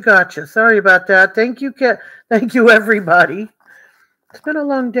 Gotcha. Sorry about that. Thank you, thank you, everybody. It's been a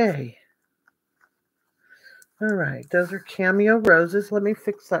long day. All right, those are Cameo roses. Let me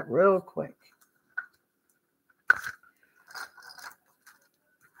fix that real quick.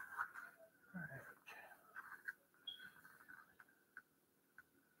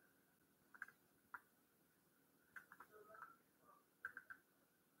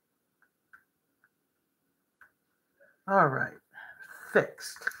 All right,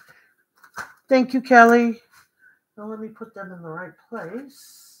 fixed. Thank you, Kelly. Now let me put them in the right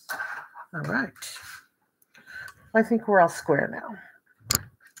place. All right. I think we're all square now.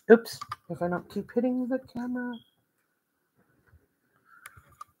 Oops, if I don't keep hitting the camera.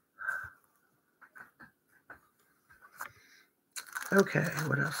 Okay,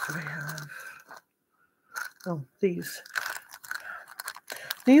 what else do I have? Oh, these.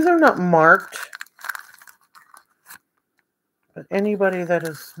 These are not marked, but anybody that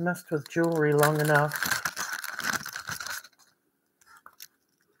has messed with jewelry long enough,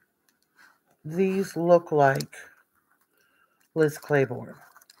 these look like Liz Claiborne.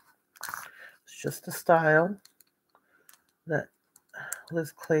 It's just a style that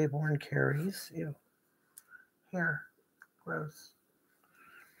Liz Claiborne carries. Ew. Here, gross.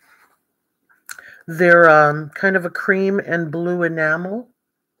 They're kind of a cream and blue enamel.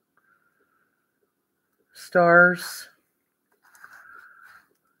 Stars.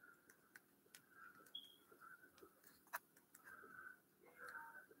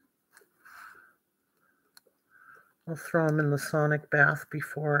 I'll throw them in the sonic bath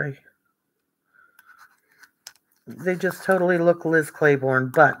before I... They just totally look Liz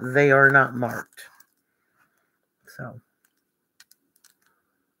Claiborne, but they are not marked. So...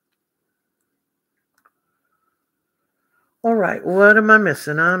 All right, what am I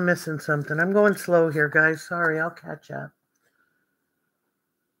missing? I'm missing something. I'm going slow here, guys. Sorry, I'll catch up.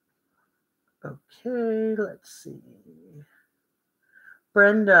 Okay, let's see.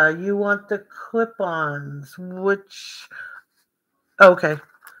 Brenda, you want the clip-ons. Which... Okay,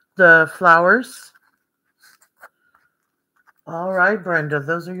 the flowers. All right, Brenda,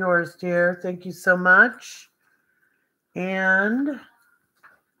 those are yours, dear. Thank you so much. And...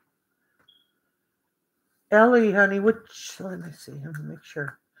 Ellie, honey, which... Let me see. Let me make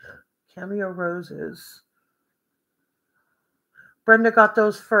sure. Cameo roses. Brenda got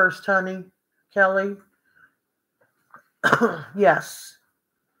those first, honey. Kelly? Yes.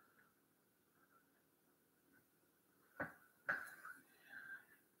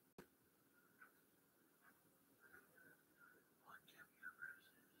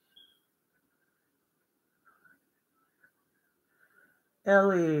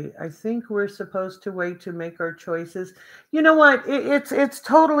 Ellie, I think we're supposed to wait to make our choices. You know what? It's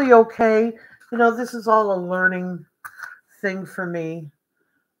totally okay. You know, this is all a learning thing for me.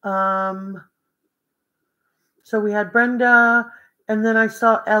 So we had Brenda, and then I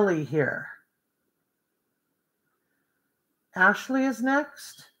saw Ellie here. Ashley is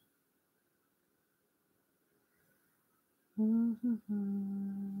next.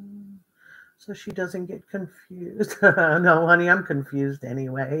 So she doesn't get confused. No, honey, I'm confused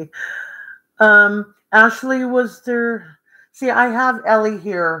anyway. Ashley was there. See, I have Ellie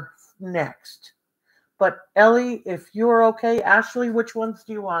here next. But Ellie, if you're okay, Ashley, which ones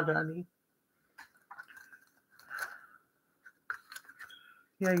do you want, honey?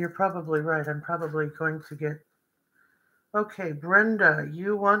 Yeah, you're probably right. I'm probably going to get... Okay, Brenda,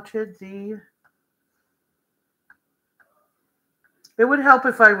 you wanted the... It would help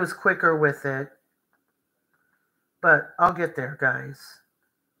if I was quicker with it. But I'll get there, guys.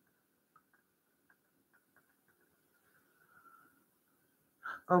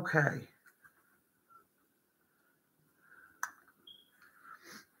 Okay.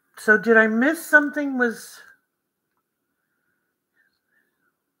 So did I miss something? Was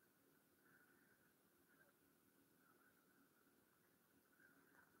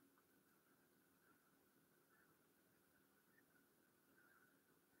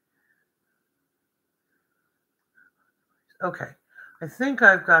okay. I think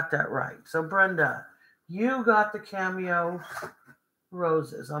I've got that right. So Brenda, you got the cameo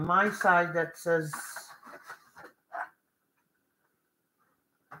roses. On my side that says,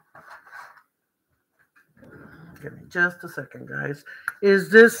 give me just a second, guys. Is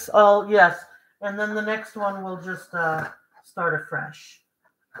this all? Yes. And then the next one will just start afresh.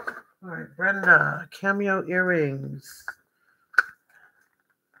 All right, Brenda, cameo earrings.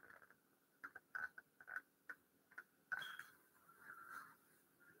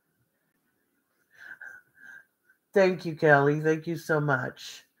 Thank you, Kelly. Thank you so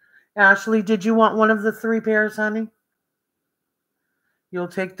much. Ashley, did you want one of the 3 pairs, honey? You'll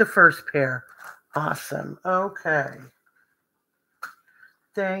take the first pair. Awesome. Okay.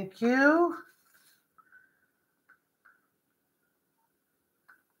 Thank you.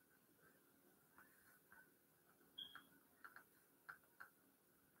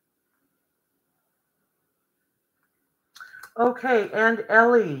 Okay, and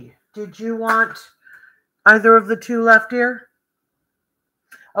Ellie, did you want either of the 2 left ear?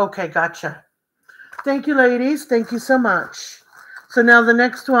 Okay, gotcha. Thank you, ladies. Thank you so much. So now the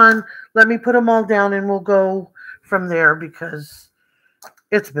next one, let me put them all down and we'll go from there because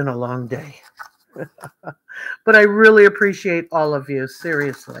it's been a long day. But I really appreciate all of you,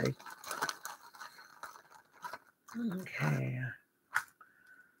 seriously. Okay.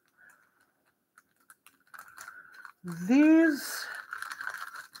 These,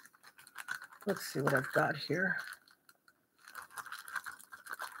 let's see what I've got here.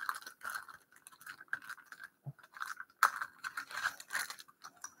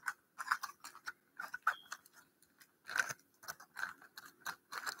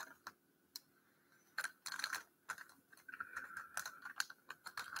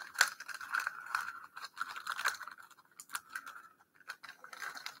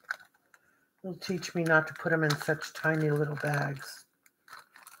 It'll teach me not to put them in such tiny little bags.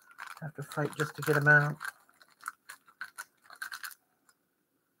 I have to fight just to get them out.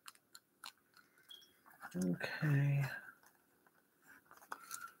 Okay.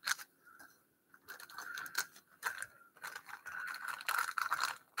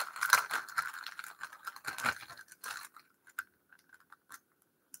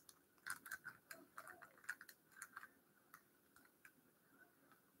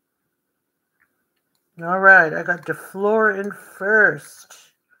 All right, I got DeFleur in first.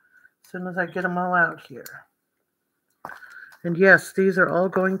 As soon as I get them all out here. And yes, these are all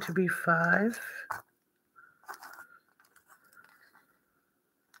going to be 5. I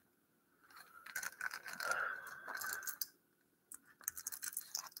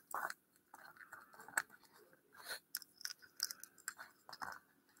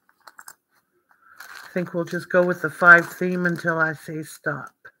think we'll just go with the 5 theme until I say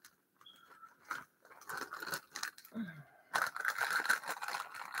stop.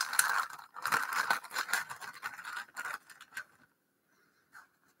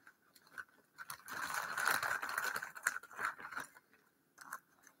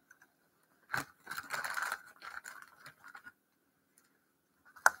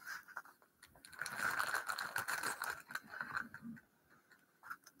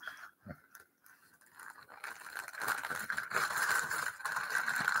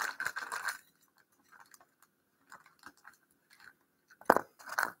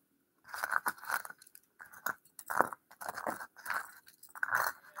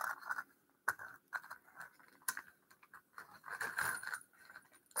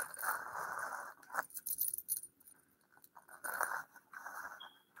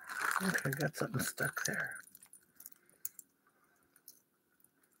 Okay, got something stuck there.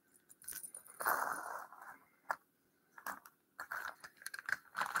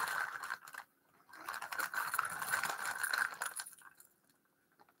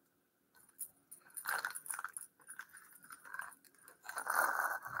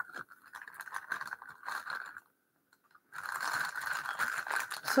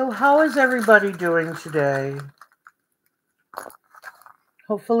 So how is everybody doing today?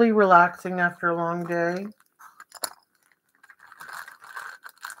 Hopefully relaxing after a long day.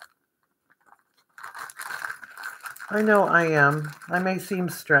 I know I am. I may seem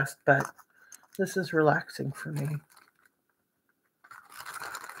stressed, but this is relaxing for me.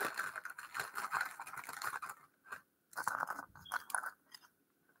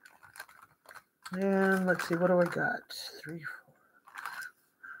 And let's see, what do I got? 3, 4.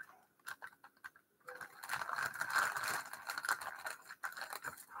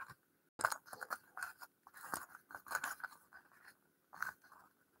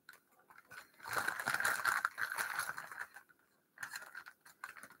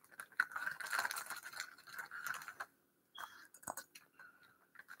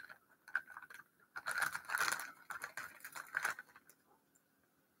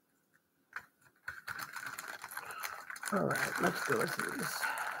 All right, let's go with these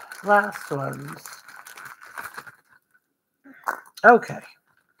last ones. Okay.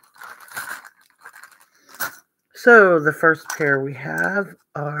 So the first pair we have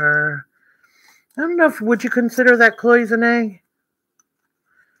are, I don't know if, would you consider that cloisonne?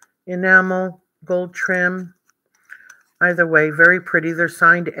 Enamel, gold trim. Either way, very pretty. They're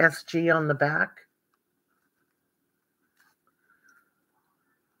signed SG on the back.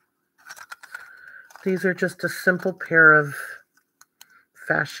 These are just a simple pair of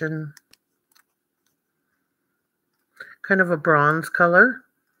fashion, kind of a bronze color.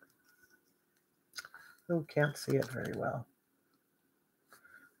 Oh, can't see it very well.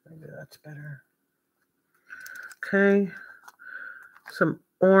 Maybe that's better. Okay, some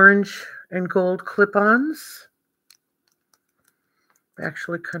orange and gold clip-ons.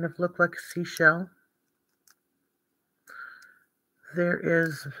 Actually kind of look like a seashell. There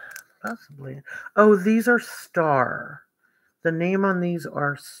is possibly, oh, these are Star. The name on these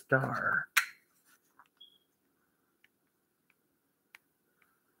are Star.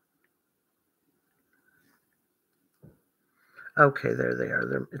 Okay, there they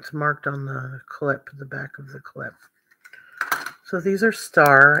are. It's marked on the clip, the back of the clip. So these are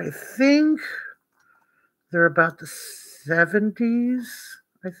Star. I think they're about the 70s,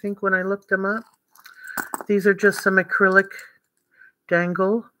 I think, when I looked them up. These are just some acrylic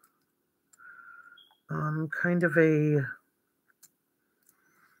dangle. Kind of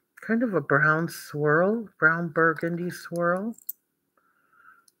a brown swirl, brown burgundy swirl.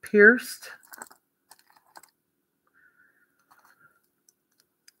 Pierced.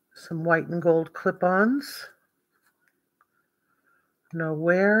 Some white and gold clip-ons. No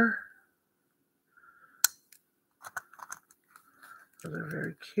wear. Those are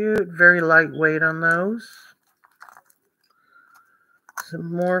very cute. Very lightweight on those.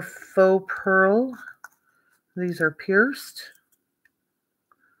 Some more faux pearl. These are pierced.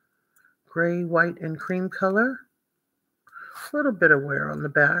 Gray, white, and cream color. A little bit of wear on the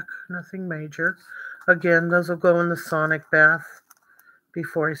back. Nothing major. Again, those will go in the sonic bath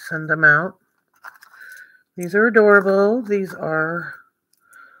before I send them out. These are adorable. These are,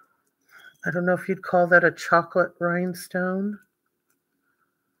 I don't know if you'd call that a chocolate rhinestone.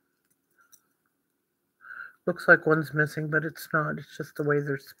 Looks like one's missing, but it's not. It's just the way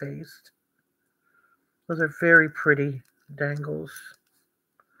they're spaced. Those are very pretty dangles.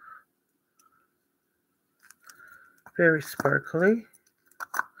 Very sparkly.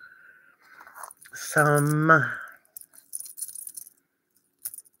 Some,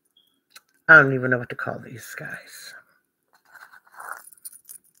 I don't even know what to call these guys.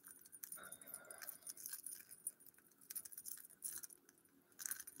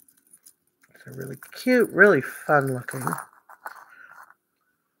 They're really cute, really fun looking.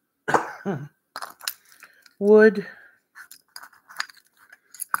 Wood.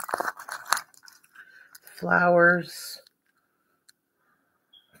 Flowers.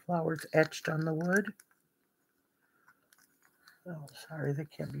 Flowers etched on the wood. Oh, sorry, they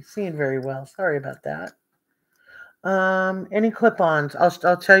can't be seen very well. Sorry about that. Any clip-ons?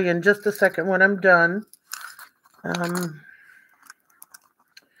 I'll tell you in just a second when I'm done.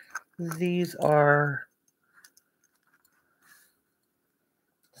 These are,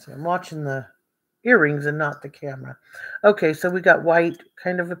 see, I'm watching the earrings and not the camera. Okay, so we got white,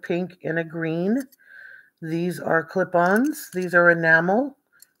 kind of a pink, and a green. These are clip-ons. These are enamel,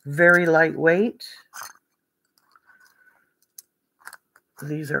 very lightweight.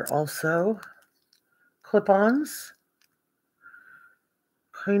 These are also clip-ons,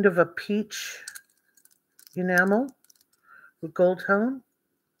 kind of a peach enamel with gold tone.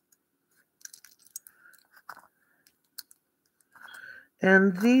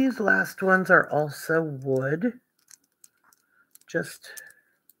 And these last ones are also wood, just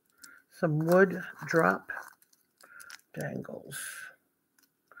some wood drop dangles,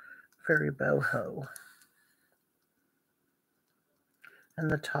 very boho. And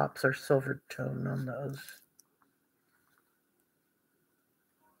the tops are silver tone on those.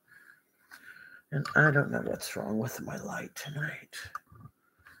 And I don't know what's wrong with my light tonight.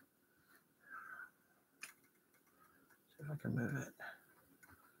 See if I can move it.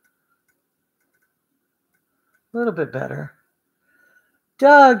 A little bit better.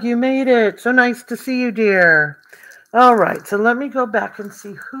 Doug, you made it. So nice to see you, dear. All right, so let me go back and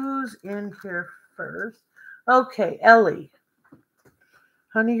see who's in here first. Okay, Ellie.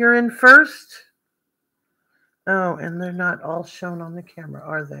 Honey, you're in first? Oh, and they're not all shown on the camera,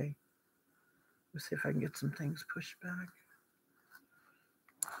 are they? Let's see if I can get some things pushed back.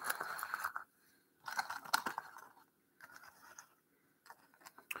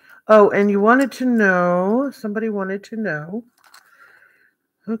 Oh, and you wanted to know, somebody wanted to know.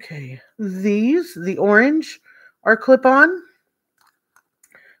 Okay, the orange are clip-on.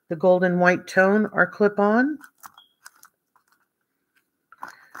 The gold and white tone are clip-on.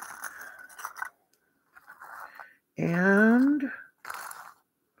 And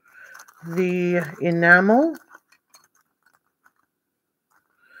the enamel,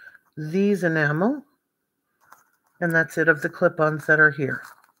 these enamel, and that's it of the clip-ons that are here.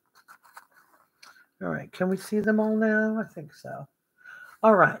 All right, can we see them all now? I think so.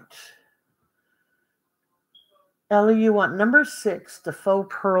 All right. Ellie, you want number 6, the faux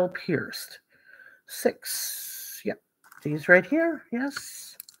pearl pierced. 6. Yep. These right here.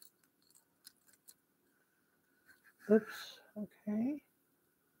 Yes. Oops. Okay.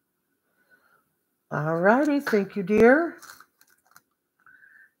 All righty. Thank you, dear.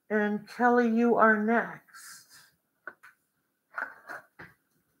 And Kelly, you are next.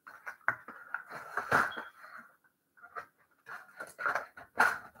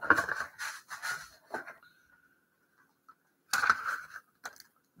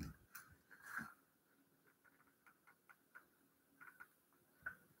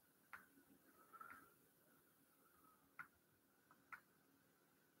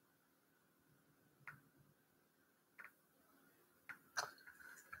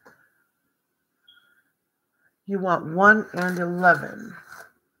 You want 1 and 11.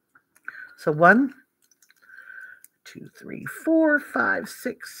 So 1, 2, 3, 4, 5,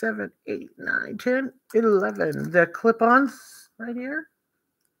 6, 7, 8, 9, 10, 11. The clip-ons right here.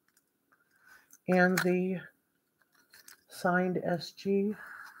 And the signed SG.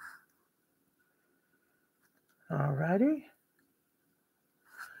 All righty.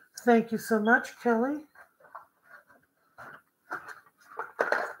 Thank you so much, Kelly.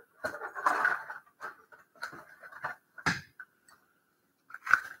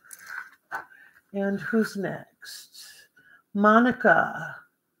 And who's next? Monica.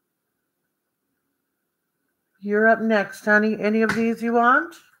 You're up next, honey. Any of these you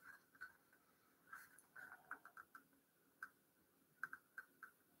want?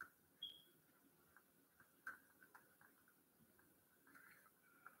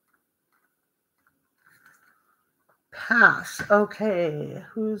 Pass. Okay.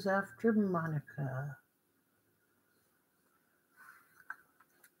 Who's after Monica?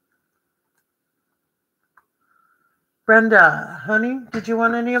 Brenda, honey, did you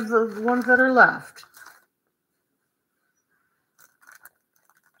want any of the ones that are left?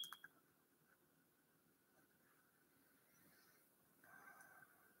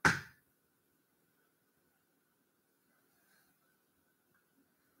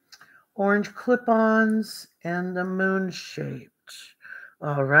 Orange clip-ons and the moon-shaped.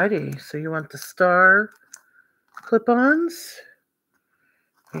 All righty. So you want the star clip-ons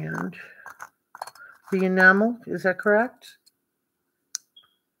and the enamel. Is that correct?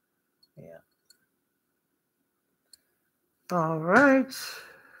 Yeah. All right.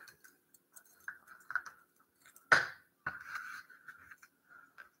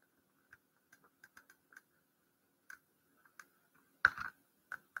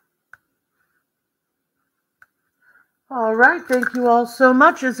 All right. Thank you all so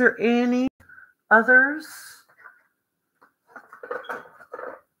much. Is there any others?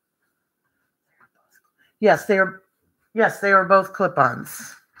 Yes, they are. Yes, they are both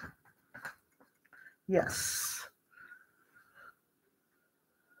clip-ons. Yes.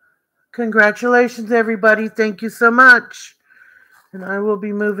 Congratulations, everybody. Thank you so much. And I will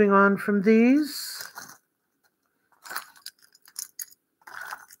be moving on from these.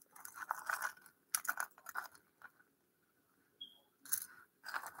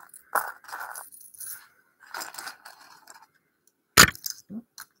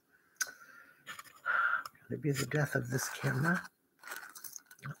 It'd be the death of this camera.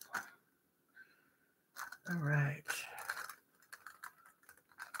 All right.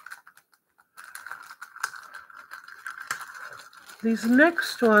 These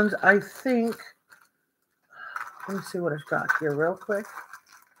next ones, I think, let me see what I've got here real quick.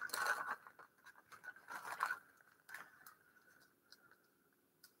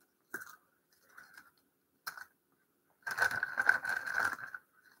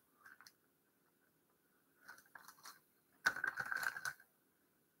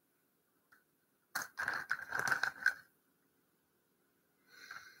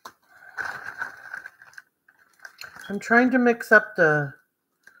 I'm trying to mix up the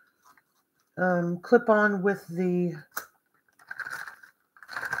clip-on with the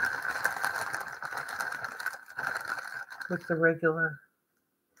regular.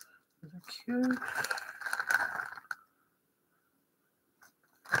 They're cute.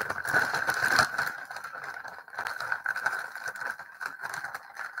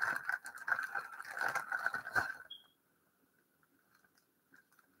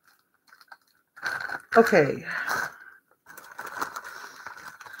 Okay.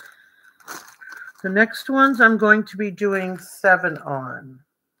 The next ones I'm going to be doing 7 on.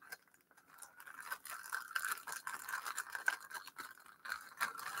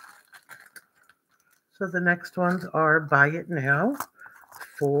 So the next ones are Buy It Now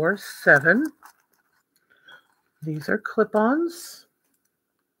for 7. These are clip-ons.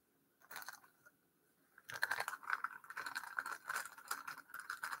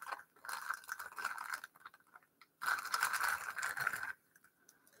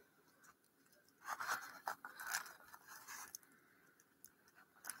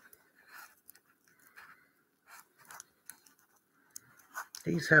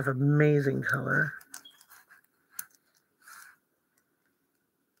 These have amazing color.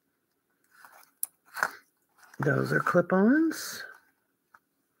 Those are clip-ons.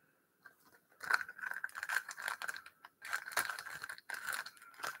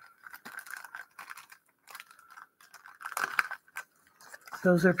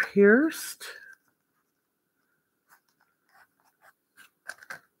 Those are pierced.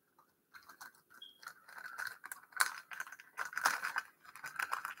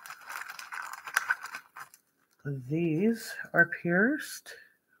 These are pierced.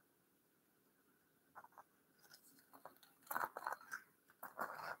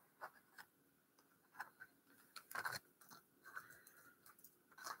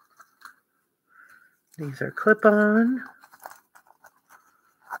 These are clip-on.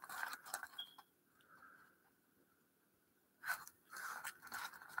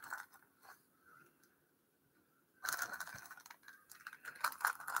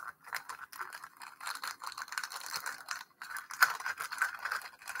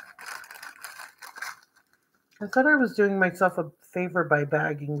 I thought I was doing myself a favor by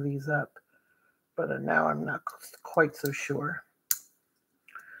bagging these up, but now I'm not quite so sure.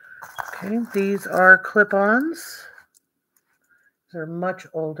 Okay, these are clip-ons. They're much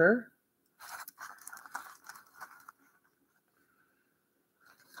older.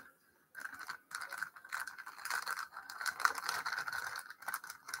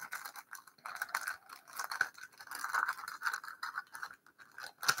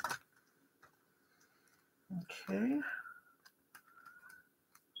 Okay.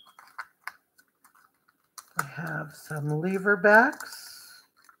 I have some lever backs.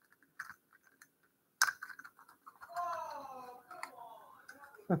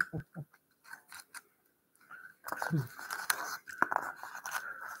 Some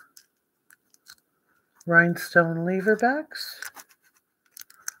rhinestone lever backs.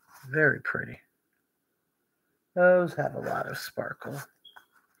 Very pretty. Those have a lot of sparkle.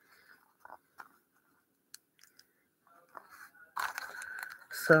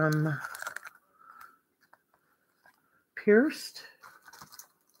 Some pierced.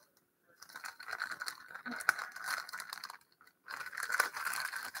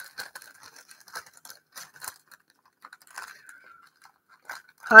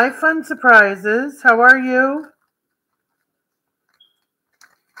 Hi, Fun Surprises. How are you?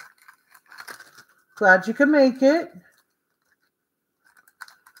 Glad you could make it.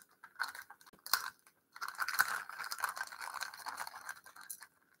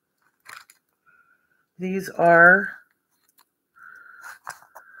 These are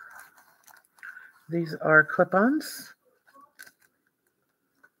clip-ons.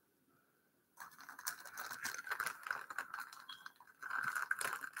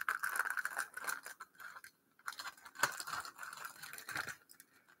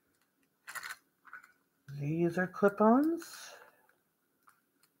 These are clip-ons.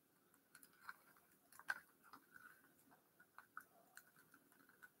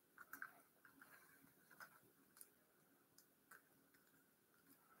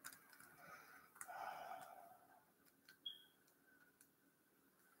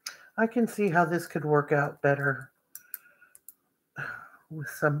 I can see how this could work out better with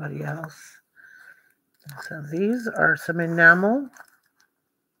somebody else. So these are some enamel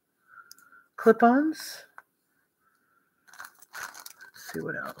clip-ons. Let's see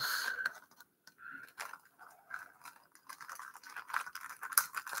what else.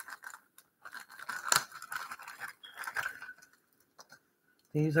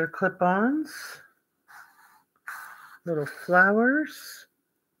 These are clip-ons. Little flowers.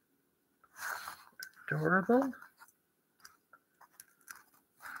 Adorable.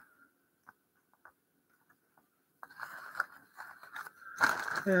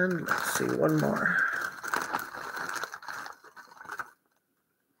 And let's see, one more.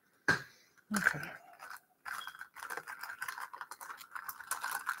 Okay.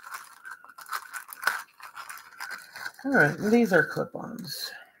 All right, these are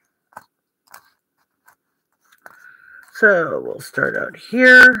clip-ons. So we'll start out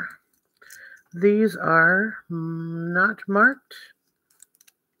here. These are not marked.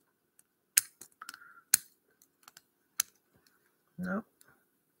 Nope.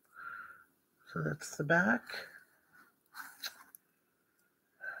 So that's the back.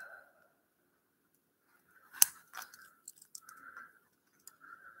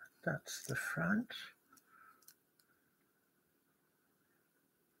 That's the front.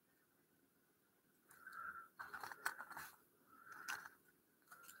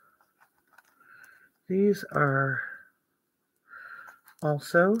 These are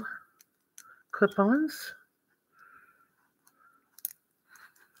also clip-ons.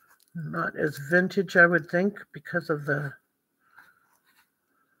 Not as vintage, I would think, because of the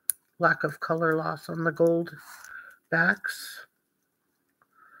lack of color loss on the gold backs.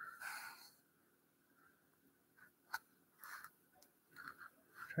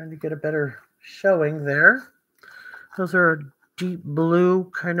 Trying to get a better showing there. Those are a deep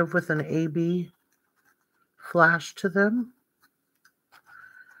blue, kind of with an AB flash to them.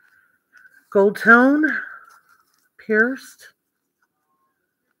 Gold tone, pierced.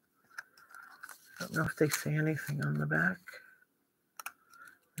 I don't know if they say anything on the back.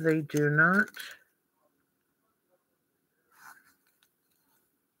 They do not.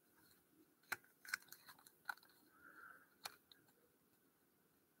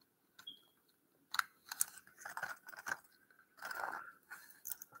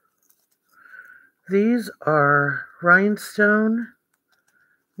 These are rhinestone.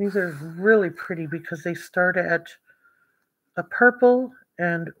 These are really pretty because they start at a purple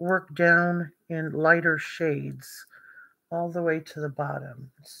and work down in lighter shades all the way to the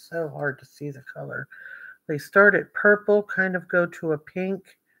bottom. It's so hard to see the color. They start at purple, kind of go to a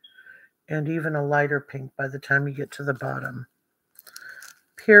pink, and even a lighter pink by the time you get to the bottom.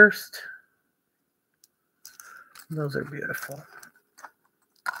 Pierced. Those are beautiful.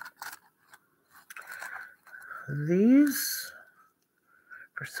 These,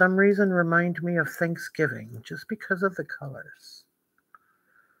 for some reason, remind me of Thanksgiving, just because of the colors.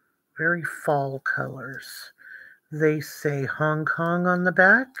 Very fall colors. They say Hong Kong on the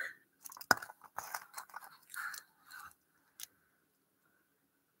back.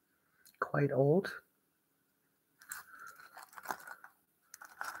 Quite old.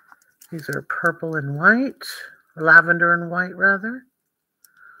 These are purple and white, lavender and white rather.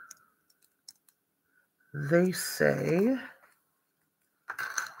 They say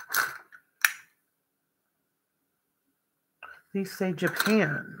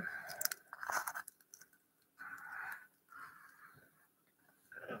Japan.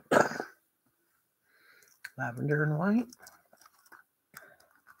 Lavender and white.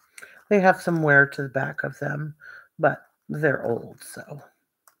 They have some wear to the back of them, but they're old, so.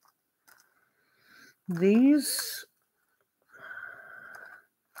 These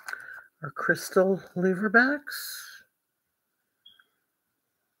are crystal lever backs.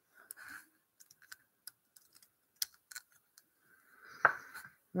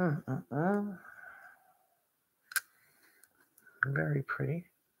 Very pretty.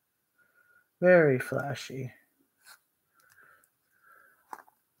 Very flashy.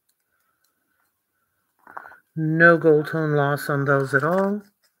 No gold tone loss on those at all.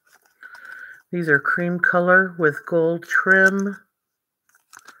 These are cream color with gold trim.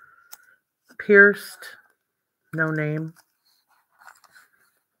 Pierced. No name.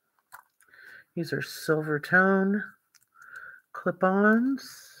 These are silver tone.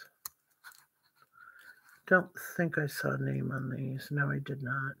 Clip-ons. Don't think I saw a name on these. No, I did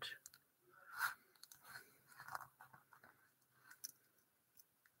not.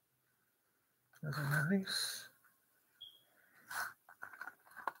 Those are nice.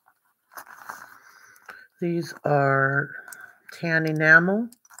 These are tan enamel.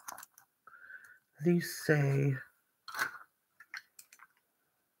 These say,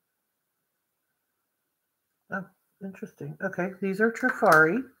 oh, interesting. Okay, these are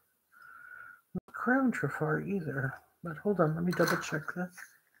Trifari. Not crown Trifari either. But hold on, let me double check this.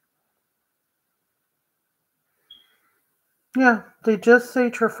 Yeah, they just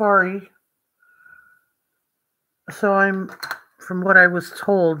say Trifari. So from what I was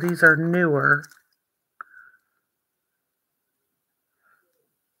told, these are newer.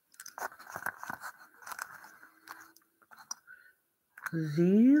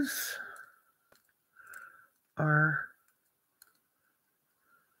 These are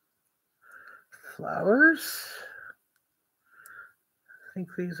flowers. I think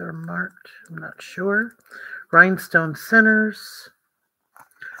these are marked. I'm not sure. Rhinestone centers.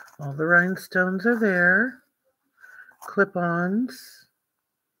 All the rhinestones are there. Clip-ons.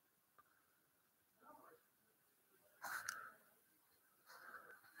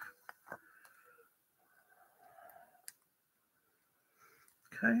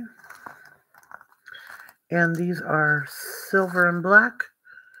 Okay. And these are silver and black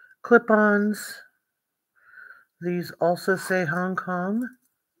clip-ons. These also say Hong Kong.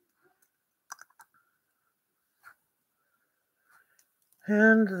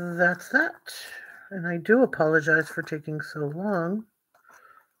 And that's that. And I do apologize for taking so long.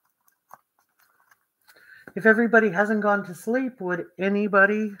 If everybody hasn't gone to sleep, is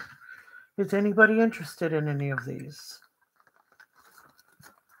anybody interested in any of these?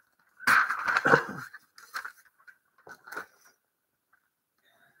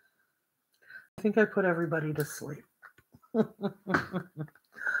 I think I put everybody to sleep.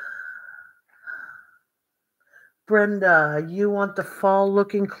 Brenda, you want the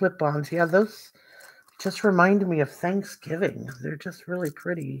fall-looking clip-ons. Yeah, those just remind me of Thanksgiving. They're just really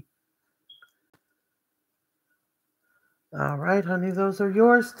pretty. All right, honey, those are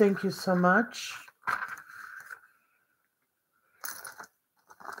yours. Thank you so much.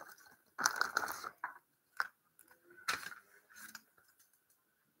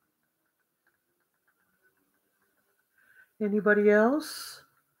 Anybody else?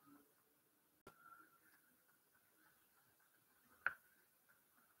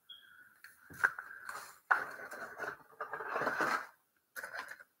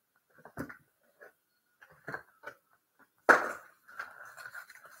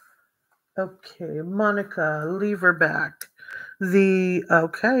 Okay, Monica, leave her back.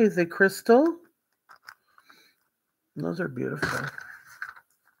 The crystal. Those are beautiful.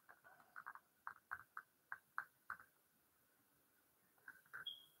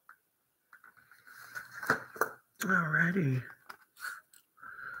 Alrighty.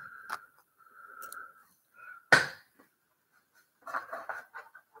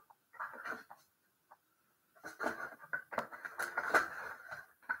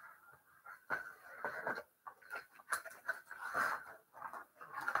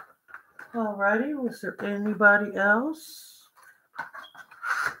 Alrighty, was there anybody else?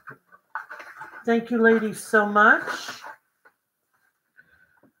 Thank you, ladies, so much.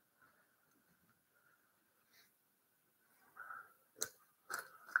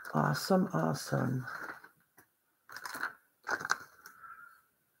 Awesome, awesome.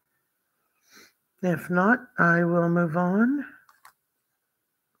 If not, I will move on.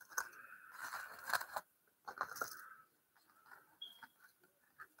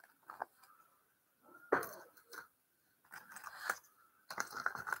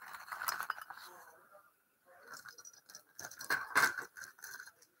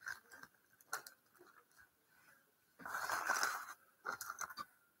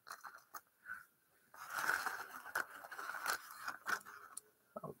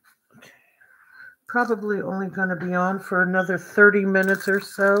 Probably only going to be on for another 30 minutes or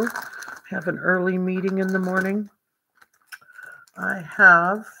so. Have an early meeting in the morning. I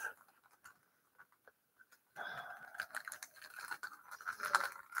have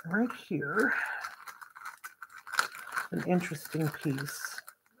right here an interesting piece.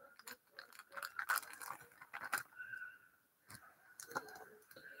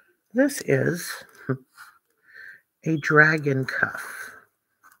 This is a dragon cuff.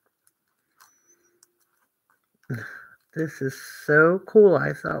 This is so cool,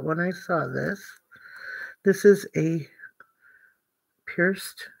 I thought, when I saw this. This is a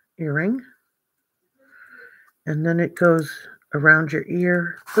pierced earring. And then it goes around your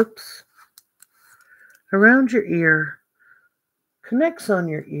ear. Oops. Around your ear. Connects on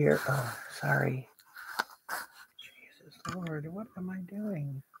your ear. Oh, sorry. Jesus Lord, what am I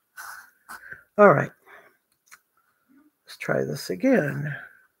doing? All right. Let's try this again.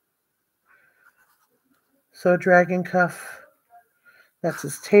 So dragon cuff. That's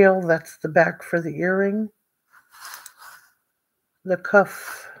his tail. That's the back for the earring. The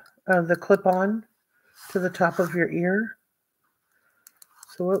cuff, the clip-on to the top of your ear.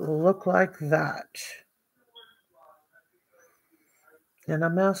 So it will look like that. And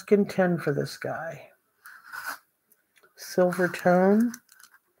I'm asking 10 for this guy. Silver tone.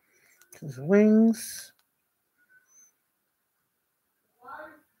 His wings.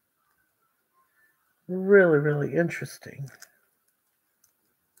 Really, really interesting.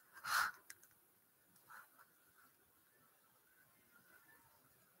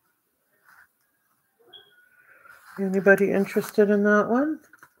 Anybody interested in that one?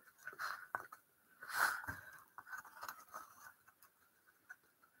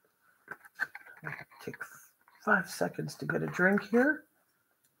 Take 5 seconds to get a drink here.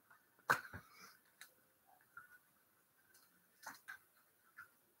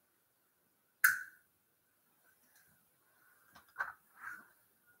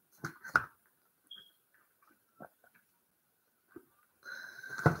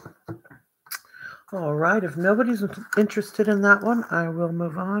 All right, if nobody's interested in that one, I will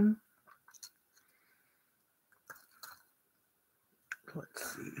move on.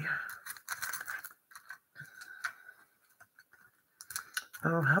 Let's see.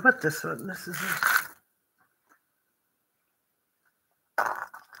 Oh, how about this one? This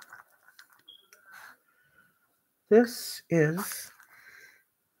is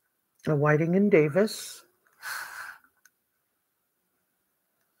a Whiting and Davis.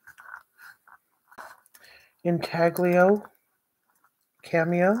 Intaglio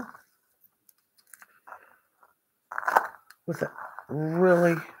cameo with a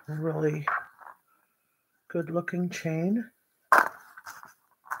really, really good looking chain.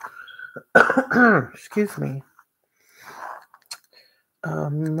 Excuse me.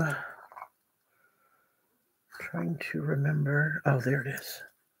 Trying to remember. Oh, there it is.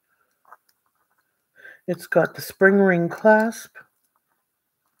 It's got the spring ring clasp.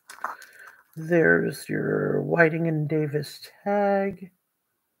 There's your Whiting and Davis tag.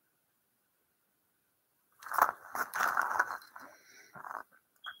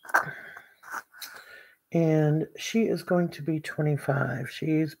 And she is going to be 25.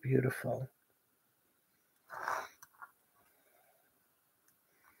 She's beautiful.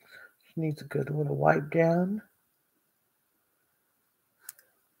 She needs a good little wipe down.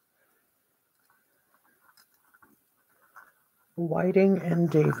 Whiting and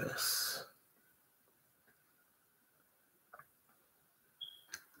Davis.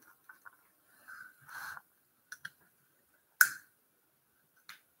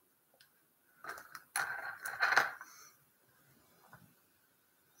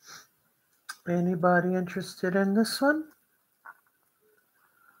 Anybody interested in this one?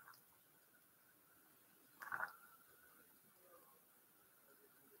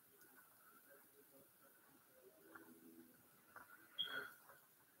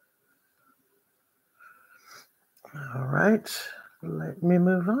 All right, let me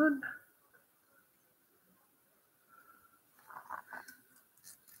move on.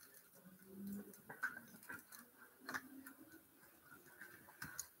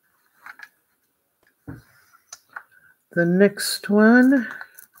 The next one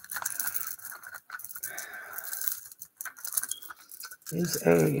is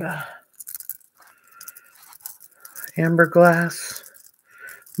a amber glass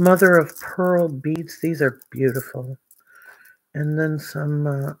mother of pearl beads. These are beautiful. And then some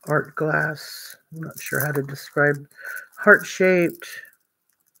art glass. I'm not sure how to describe. Heart-shaped.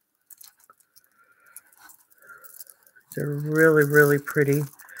 They're really, really pretty.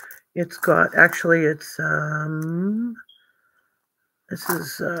 It's got, actually, it's, this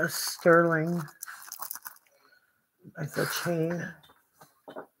is sterling. It's a chain.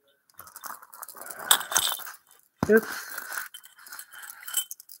 Oops.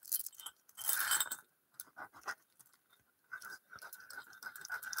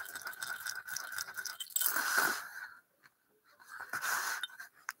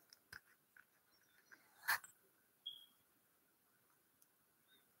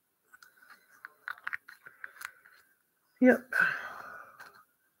 Yep.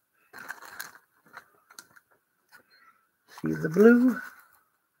 See the blue.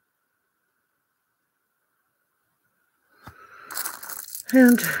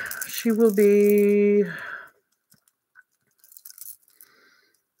 And she will be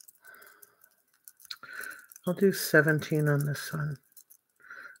I'll do 17 on this one.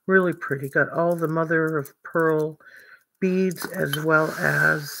 Really pretty. Got all the mother of pearl beads as well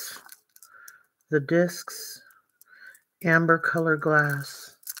as the discs. Amber color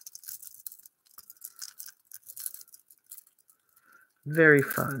glass. Very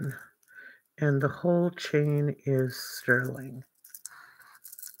fun. And the whole chain is sterling.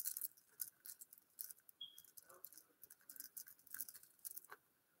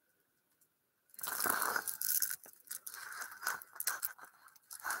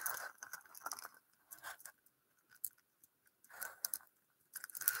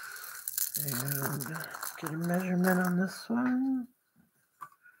 And get a measurement on this one.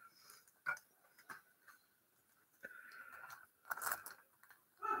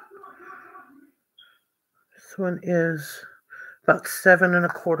 This one is about 7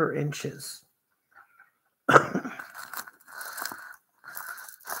 1/4 inches.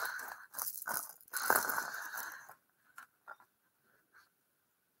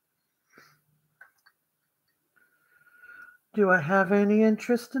 Do I have any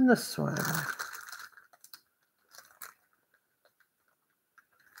interest in this one?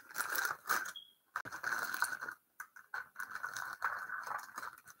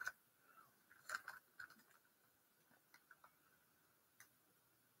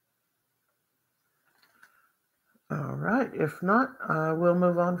 right, if not, we'll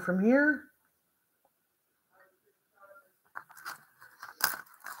move on from here.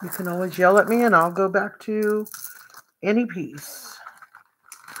 You can always yell at me and I'll go back to any piece.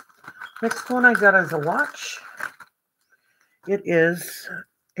 Next one I got is a watch. It is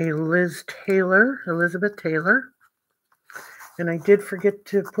a Elizabeth Taylor. And I did forget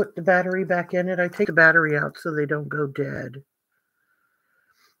to put the battery back in it. I take the battery out so they don't go dead.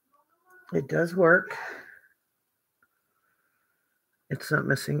 It does work. It's not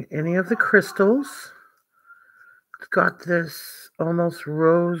missing any of the crystals. It's got this almost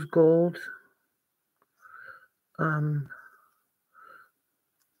rose gold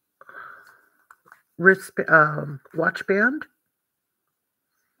watch band.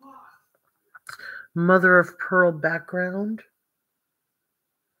 Mother of pearl background.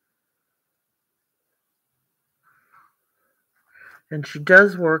 And she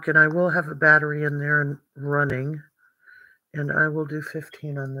does work, and I will have a battery in there and running. And I will do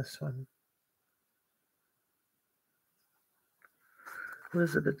 15 on this one.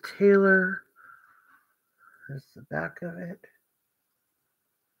 Elizabeth Taylor. There's the back of it.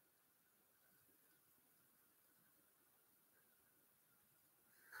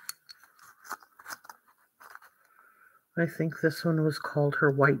 I think this one was called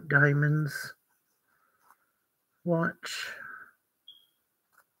her White Diamonds watch.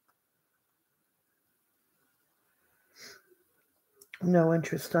 No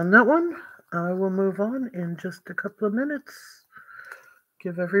interest on that one. I will move on in just a couple of minutes.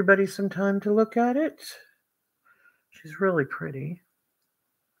 Give everybody some time to look at it. She's really pretty.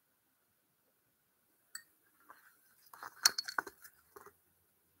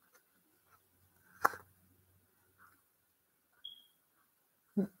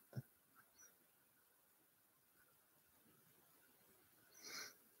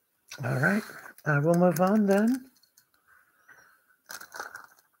 All right, I will move on then.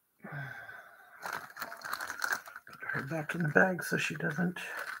 Put her back in the bag so she doesn't.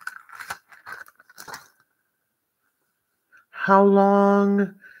 How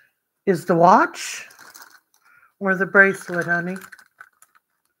long is the watch or the bracelet, honey?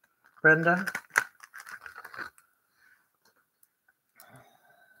 Brenda?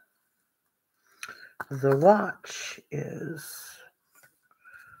 The watch is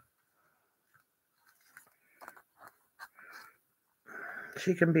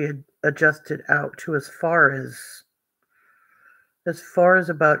she can be adjusted out to as far as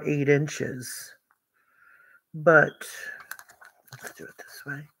about 8 inches. But let's do it this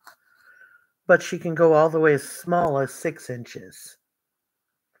way. But she can go all the way as small as 6 inches.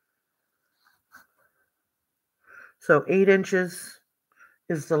 So 8 inches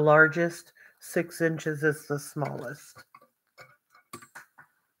is the largest, 6 inches is the smallest.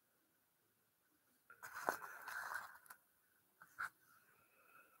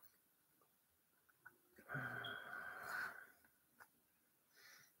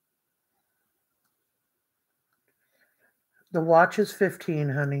 The watch is 15,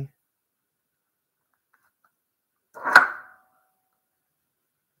 honey.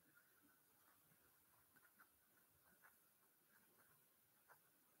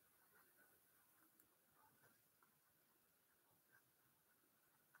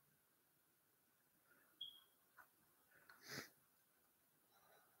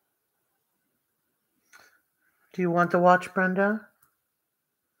 Do you want the watch, Brenda?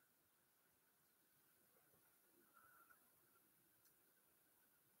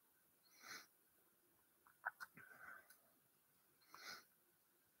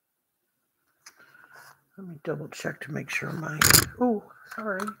 Let me double check to make sure my... Oh,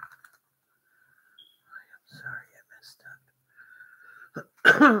 sorry. I'm sorry I messed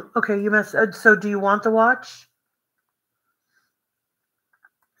up. Okay, you messed up. So do you want the watch?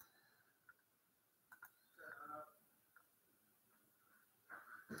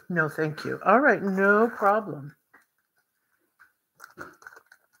 No, thank you. All right, no problem.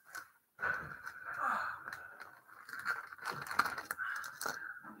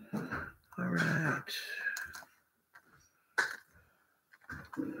 All right.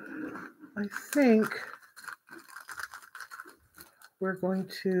 I think we're going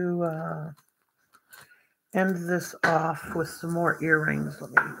to end this off with some more earrings.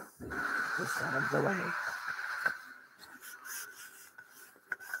 Let me put this out of the way.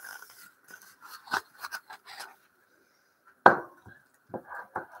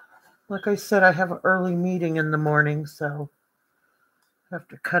 Like I said, I have an early meeting in the morning, so I have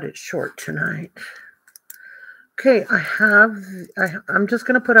to cut it short tonight. Okay, I'm just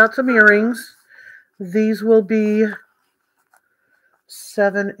going to put out some earrings. These will be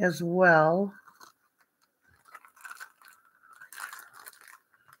 7 as well.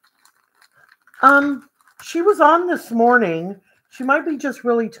 She was on this morning. She might be just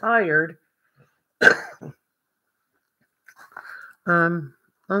really tired. I'm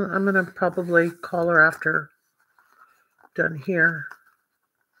gonna probably call her after done here.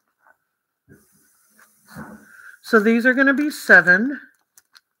 So these are gonna be 7.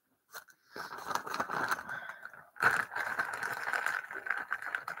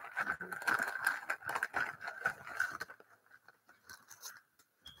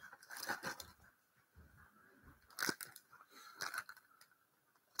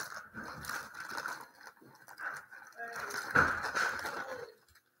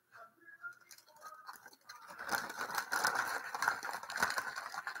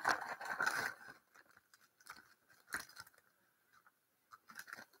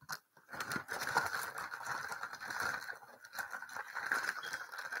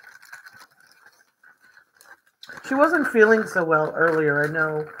 She wasn't feeling so well earlier. I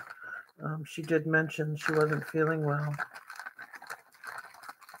know she did mention she wasn't feeling well.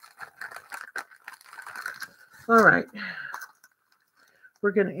 All right.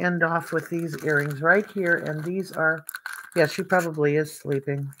 We're going to end off with these earrings right here. And these are, yeah, she probably is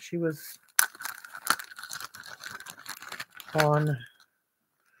sleeping. She was on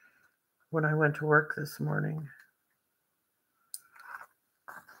when I went to work this morning.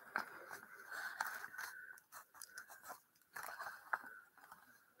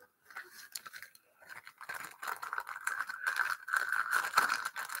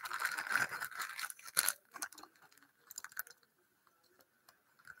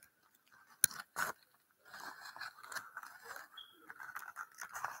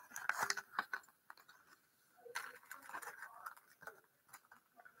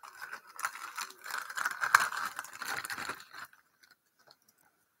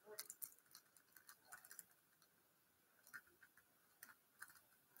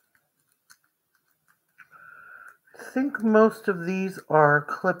 I think most of these are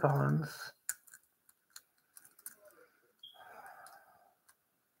clip-ons.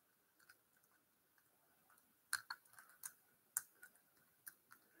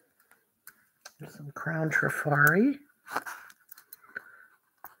 There's some crown trifari.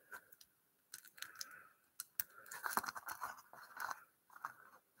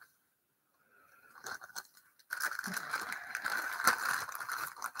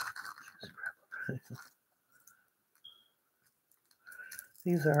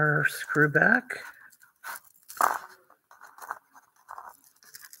 These are screwback.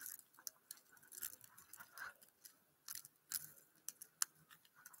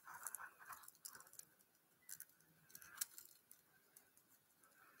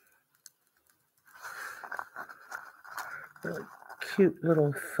 Really cute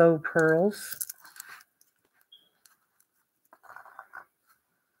little faux pearls.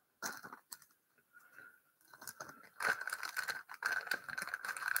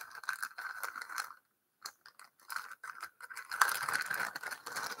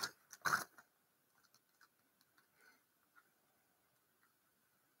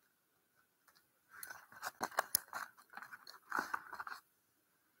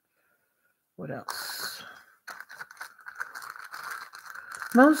 What else?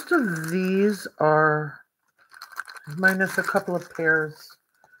 Most of these are, minus a couple of pairs,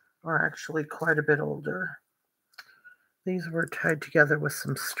 are actually quite a bit older. These were tied together with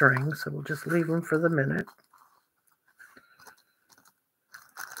some string, so we'll just leave them for the minute.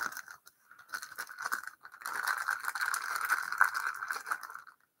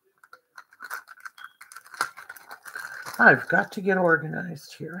 I've got to get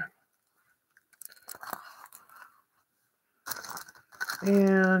organized here.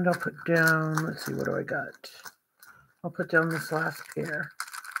 And I'll put down, let's see, what do I got? I'll put down this last pair.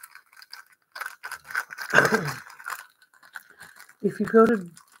 If you go to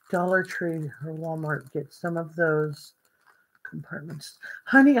Dollar Tree or Walmart, get some of those compartments.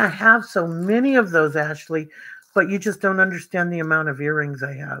 Honey, I have so many of those, Ashley, but you just don't understand the amount of earrings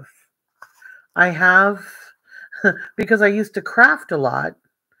I have. I have, because I used to craft a lot.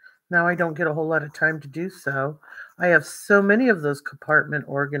 Now I don't get a whole lot of time to do so. I have so many of those compartment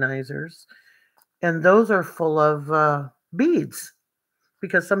organizers, and those are full of beads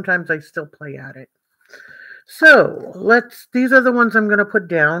because sometimes I still play at it. So these are the ones I'm going to put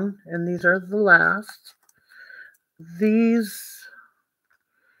down, and these are the last. These,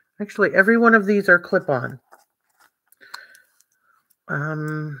 actually, every one of these are clip-on.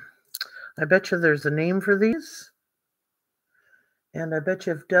 I bet you there's a name for these. And I bet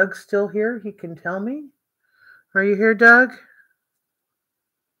you if Doug's still here, he can tell me. Are you here, Doug?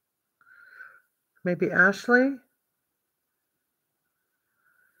 Maybe Ashley?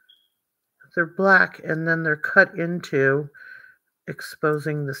 They're black and then they're cut into,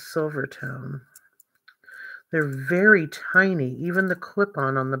 exposing the silver tone. They're very tiny. Even the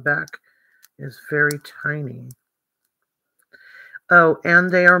clip-on on the back is very tiny. Oh, and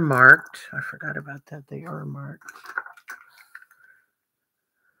they are marked. I forgot about that. They are marked.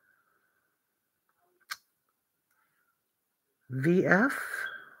 VF?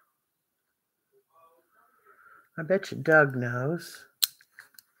 I bet you Doug knows.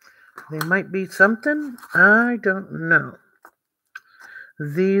 They might be something. I don't know.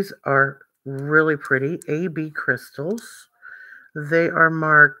 These are really pretty. AB crystals. They are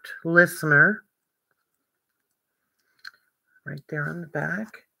marked listener. Right there on the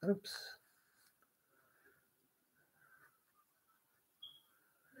back. Oops.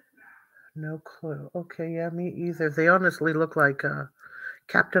 No clue. Okay, yeah, me either. They honestly look like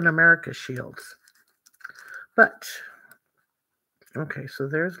Captain America shields. But, okay, so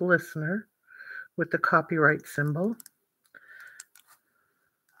there's listener with the copyright symbol.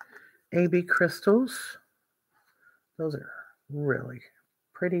 AB crystals. Those are really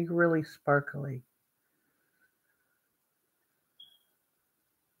pretty, really sparkly.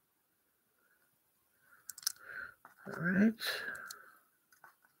 All right.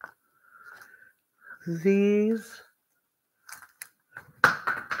 These,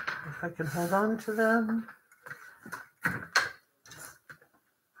 if I can hold on to them.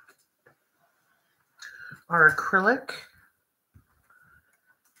 Are acrylic.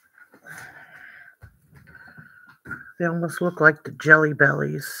 They almost look like the Jelly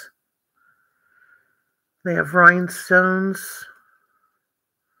Bellies. They have rhinestones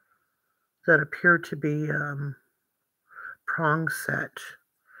that appear to be prong set,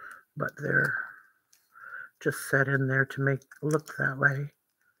 but they're just set in there to make it look that way.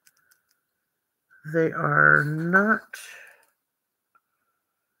 They are not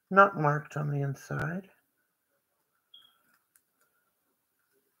marked on the inside.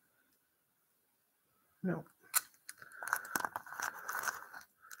 No.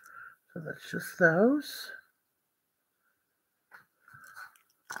 So that's just those.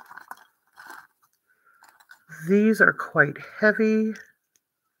 These are quite heavy,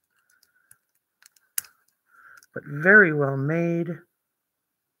 but very well made.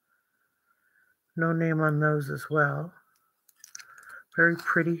 No name on those as well. Very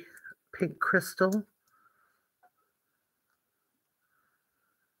pretty pink crystal.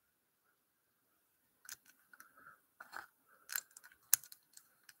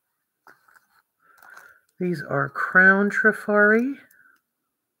 These are crown trifari.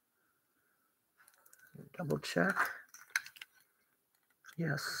 Double check.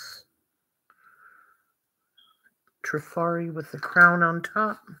 Yes. Trifari with the crown on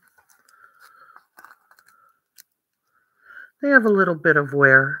top. They have a little bit of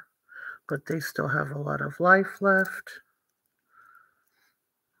wear, but they still have a lot of life left.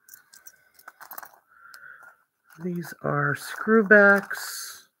 These are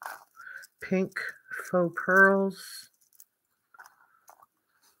screwbacks, pink faux pearls.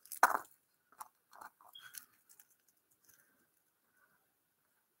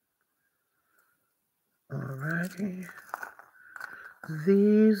 Alrighty.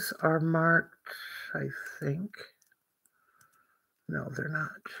 These are marked, I think. No, they're not.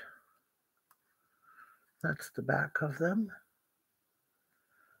 That's the back of them.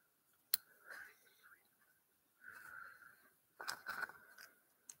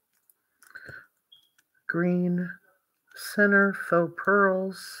 Green center, faux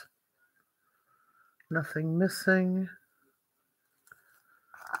pearls. Nothing missing.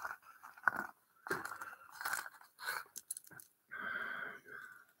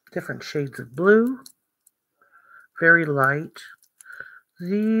 Different shades of blue. Very light.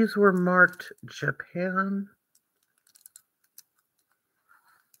 These were marked Japan.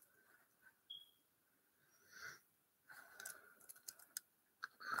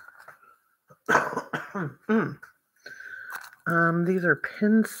 These are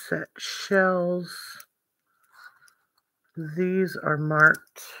pin set shells. These are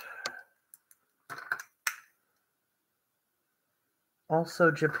marked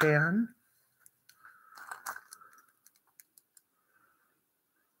also Japan.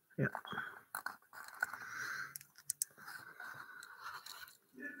 Yeah.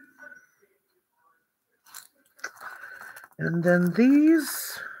 And then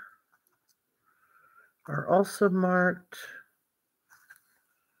these are also marked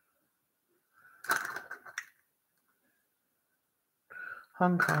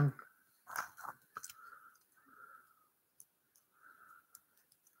Hong Kong.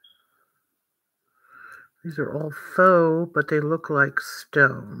 These are all faux, but they look like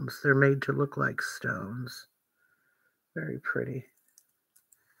stones. They're made to look like stones. Very pretty.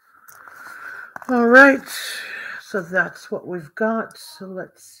 All right, so that's what we've got. So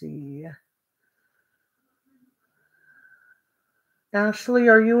let's see. Ashley,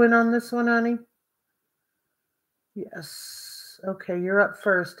 are you in on this one, honey? Yes. Okay, you're up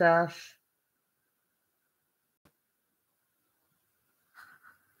first, Ash.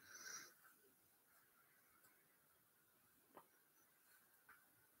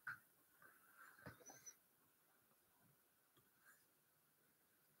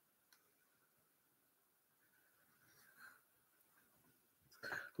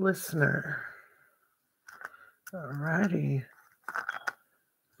 Listener. All righty.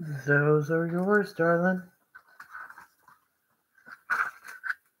 Those are yours, darling.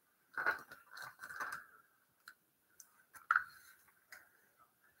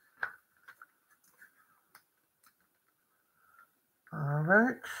 All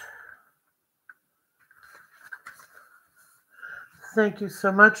right. Thank you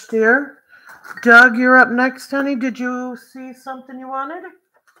so much, dear. Doug, you're up next, honey. Did you see something you wanted?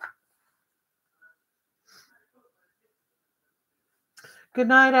 Good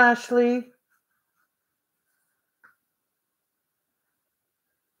night, Ashley.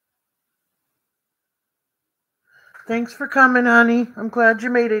 Thanks for coming, honey. I'm glad you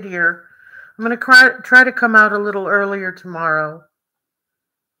made it here. I'm going to try to come out a little earlier tomorrow.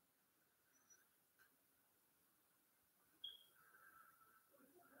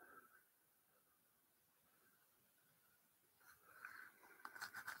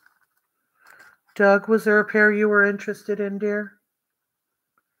 Doug, was there a pair you were interested in, dear?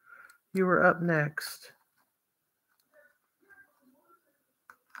 You were up next.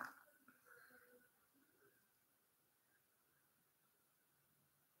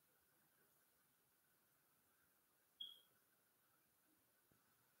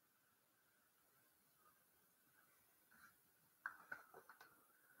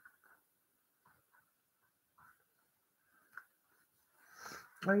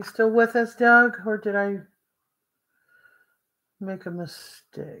 Are you still with us, Doug? Or did I make a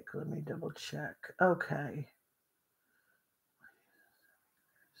mistake? Let me double check. Okay.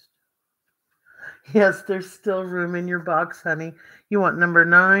 Yes, there's still room in your box, honey. You want number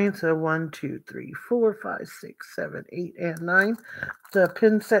 9, so 1, 2, 3, 4, 5, 6, 7, 8, and 9. The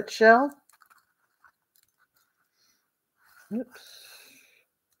pin set shell. Oops.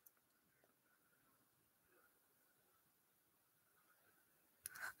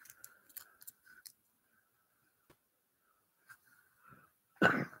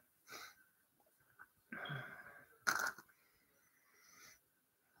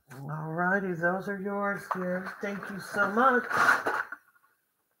 All righty, those are yours, dear. Thank you so much.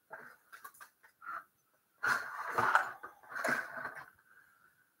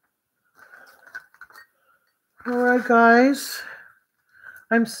 All right, guys.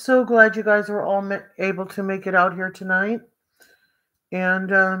 I'm so glad you guys were all able to make it out here tonight.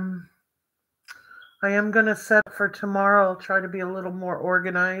 And I am going to set up for tomorrow. I'll try to be a little more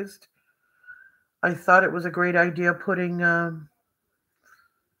organized. I thought it was a great idea putting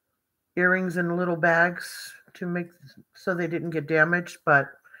earrings in little bags to make so they didn't get damaged, but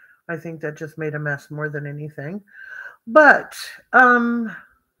I think that just made a mess more than anything. But I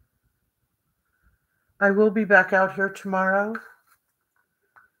will be back out here tomorrow,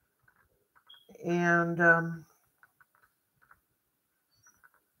 and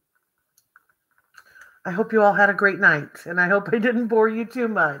I hope you all had a great night, and I hope I didn't bore you too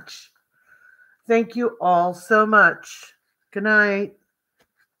much. Thank you all so much. Good night.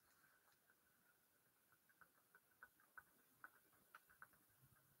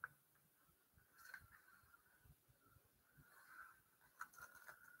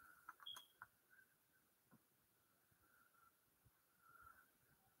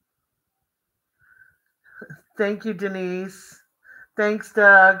 Thank you, Denise. Thanks,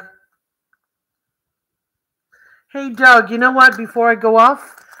 Doug. Hey, Doug, you know what? Before I go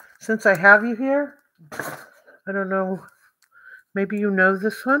off, since I have you here, I don't know, maybe you know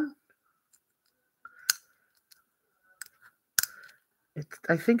this one?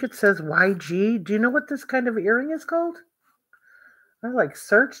 I think it says YG. Do you know what this kind of earring is called? I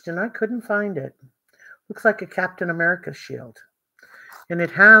searched and I couldn't find it. Looks like a Captain America shield. And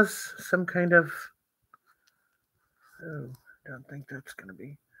it has some kind of, oh, I don't think that's going to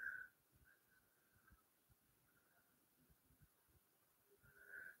be.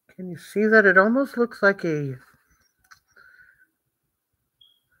 Can you see that? It almost looks like a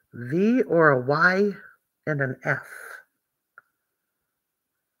V or a Y and an F.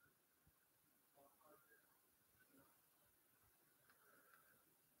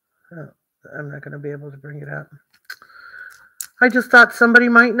 I'm not going to be able to bring it up. I just thought somebody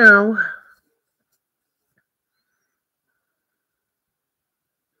might know.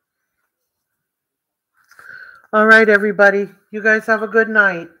 All right, everybody. You guys have a good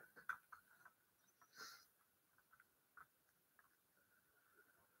night.